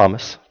same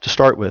promise to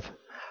start with.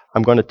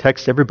 I'm going to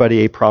text everybody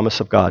a promise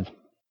of God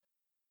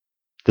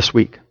this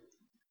week.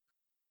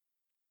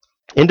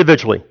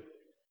 Individually.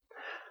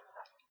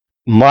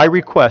 My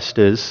request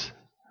is,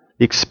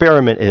 the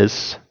experiment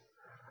is,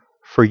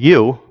 for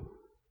you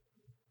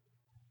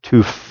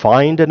to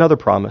find another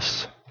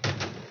promise,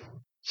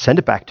 send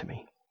it back to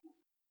me.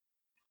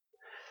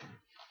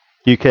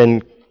 You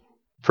can,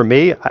 for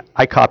me,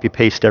 I copy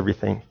paste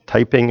everything.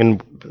 Typing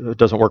and it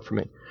doesn't work for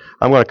me.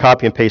 I'm going to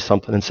copy and paste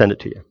something and send it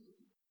to you.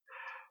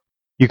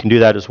 You can do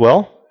that as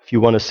well. If you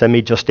want to send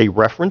me just a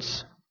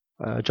reference,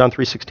 John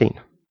 3:16.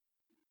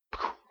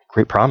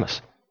 Great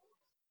promise.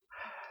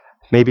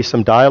 Maybe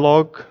some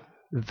dialogue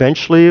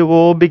eventually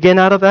will begin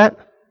out of that.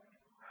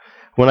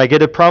 When I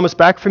get a promise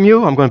back from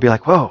you, I'm going to be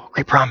like, whoa,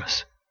 great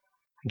promise.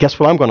 Guess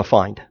what I'm going to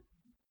find?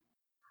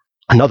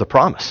 Another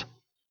promise.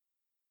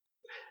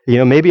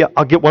 Maybe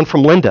I'll get one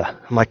from Linda.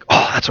 I'm like,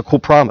 oh, that's a cool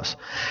promise.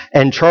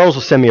 And Charles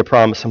will send me a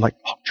promise. I'm like,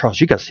 oh,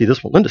 Charles, you got to see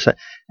this one Linda sent.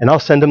 And I'll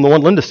send him the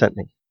one Linda sent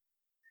me.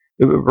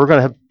 We're going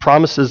to have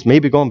promises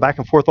maybe going back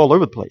and forth all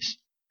over the place.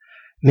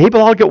 Maybe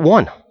I'll get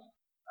one.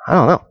 I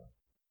don't know.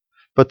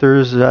 But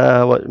there's,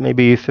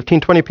 maybe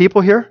 15, 20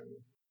 people here?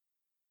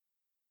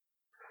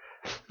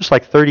 There's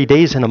like 30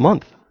 days in a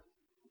month.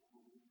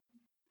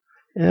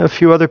 A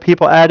few other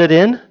people added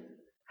in.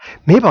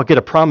 Maybe I'll get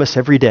a promise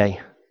every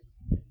day.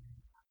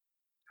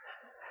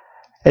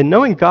 And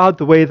knowing God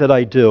the way that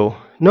I do,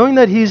 knowing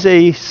that He's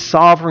a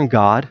sovereign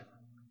God,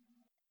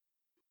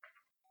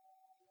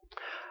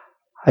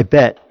 I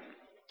bet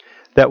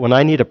that when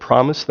I need a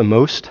promise the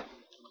most,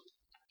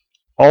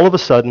 all of a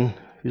sudden,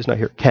 who's not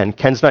here?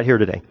 Ken's not here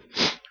today.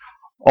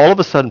 All of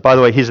a sudden, by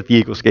the way, he's at the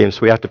Eagles game,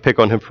 so we have to pick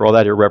on him for all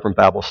that irreverent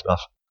babble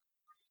stuff.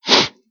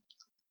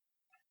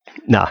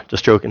 Nah,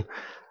 just joking.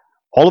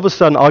 All of a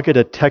sudden, I'll get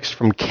a text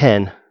from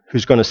Ken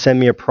who's going to send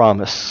me a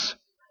promise,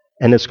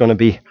 and it's going to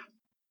be,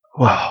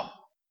 wow,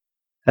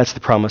 that's the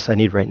promise I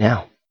need right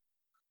now.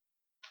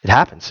 It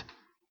happens.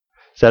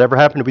 Has that ever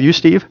happened with you,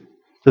 Steve?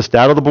 Just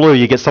out of the blue,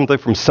 you get something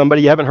from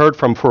somebody you haven't heard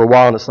from for a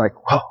while, and it's like,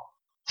 whoa,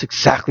 it's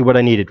exactly what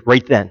I needed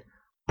right then.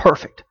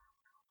 Perfect.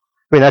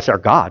 I mean, that's our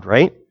God,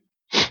 right?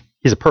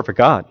 He's a perfect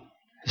God.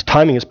 His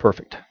timing is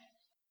perfect.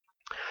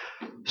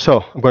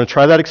 So I'm going to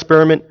try that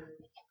experiment.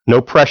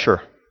 No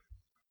pressure.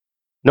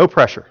 No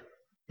pressure.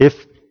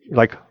 If you're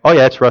like, oh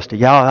yeah, it's Rusty.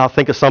 Yeah, I'll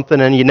think of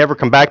something, and you never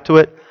come back to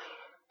it,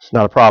 it's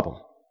not a problem.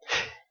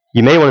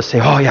 You may want to say,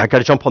 oh yeah, I got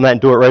to jump on that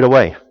and do it right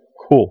away.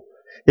 Cool.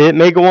 It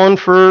may go on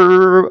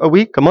for a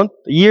week, a month,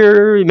 a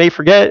year. You may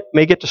forget,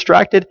 may get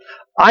distracted.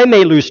 I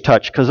may lose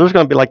touch because there's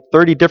going to be like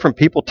 30 different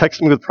people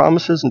texting me with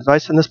promises, and if I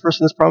send this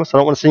person this promise, I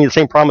don't want to send you the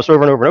same promise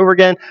over and over and over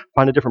again.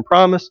 Find a different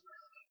promise.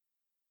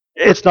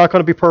 It's not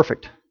going to be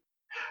perfect.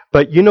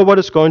 But you know what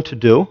it's going to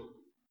do?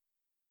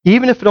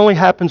 Even if it only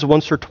happens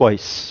once or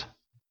twice,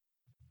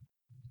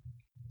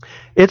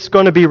 it's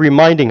going to be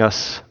reminding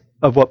us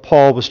of what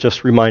Paul was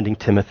just reminding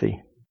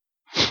Timothy.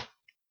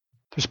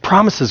 There's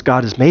promises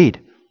God has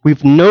made.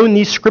 We've known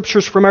these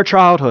scriptures from our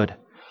childhood.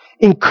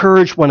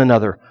 Encourage one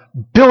another.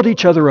 Build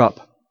each other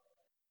up.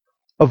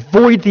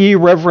 Avoid the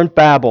irreverent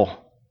babble.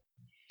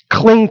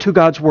 Cling to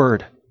God's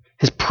word,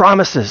 His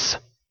promises.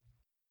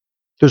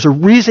 There's a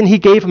reason He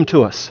gave them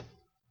to us.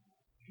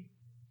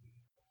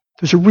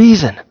 There's a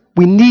reason.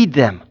 We need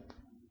them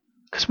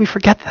because we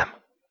forget them.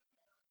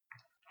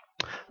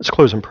 Let's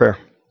close in prayer.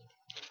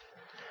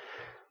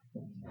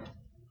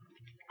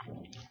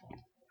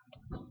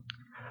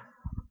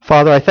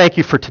 Father, I thank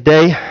you for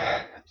today.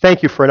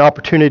 Thank you for an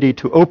opportunity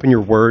to open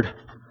your word.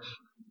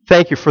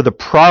 Thank you for the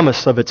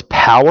promise of its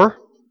power.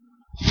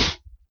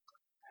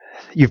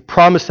 You've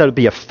promised that it will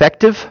be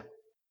effective.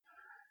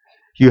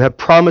 You have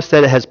promised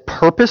that it has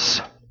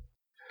purpose.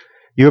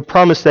 You have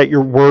promised that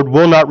your word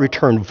will not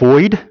return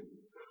void,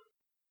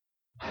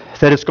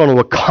 that it's going to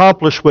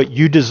accomplish what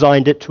you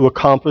designed it to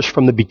accomplish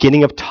from the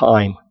beginning of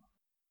time.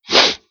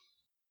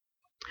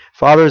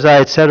 Father, as I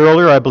had said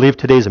earlier, I believe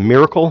today is a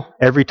miracle.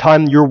 Every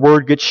time your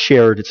word gets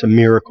shared, it's a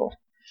miracle.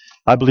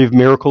 I believe a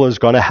miracle is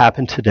going to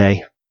happen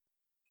today.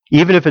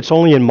 Even if it's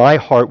only in my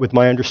heart with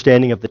my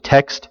understanding of the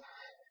text.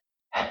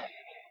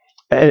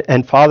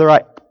 And Father,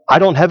 I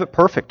don't have it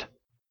perfect.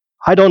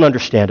 I don't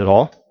understand it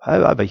all. I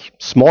have a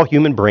small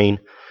human brain.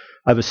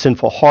 I have a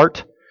sinful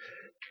heart.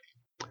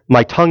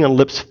 My tongue and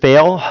lips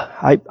fail.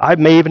 I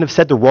may even have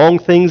said the wrong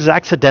things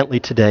accidentally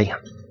today.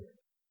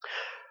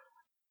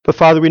 But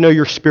Father, we know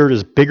your Spirit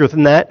is bigger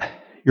than that.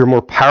 You're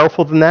more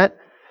powerful than that.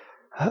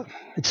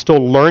 It's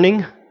still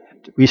learning.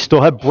 We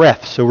still have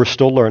breath, so we're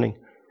still learning.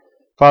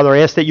 Father, I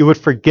ask that you would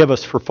forgive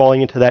us for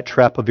falling into that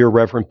trap of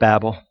irreverent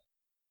babble,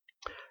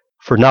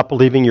 for not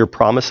believing your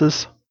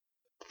promises,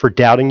 for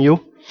doubting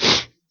you,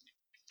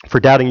 for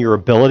doubting your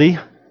ability,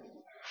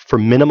 for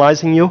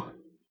minimizing you,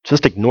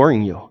 just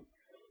ignoring you.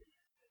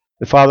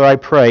 And Father, I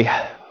pray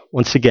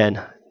once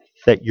again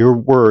that your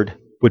word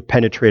would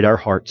penetrate our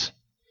hearts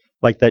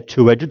like that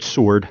two-edged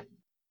sword,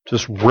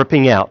 just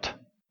ripping out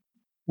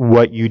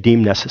what you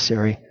deem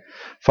necessary.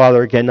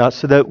 Father, again, not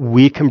so that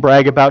we can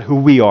brag about who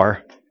we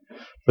are,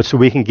 but so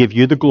we can give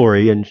you the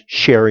glory and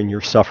share in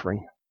your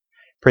suffering.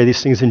 Pray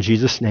these things in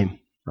Jesus' name.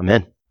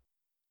 Amen.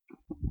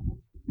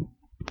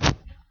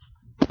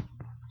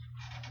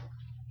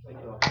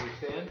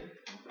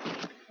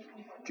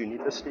 Do you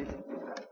need this, Steve?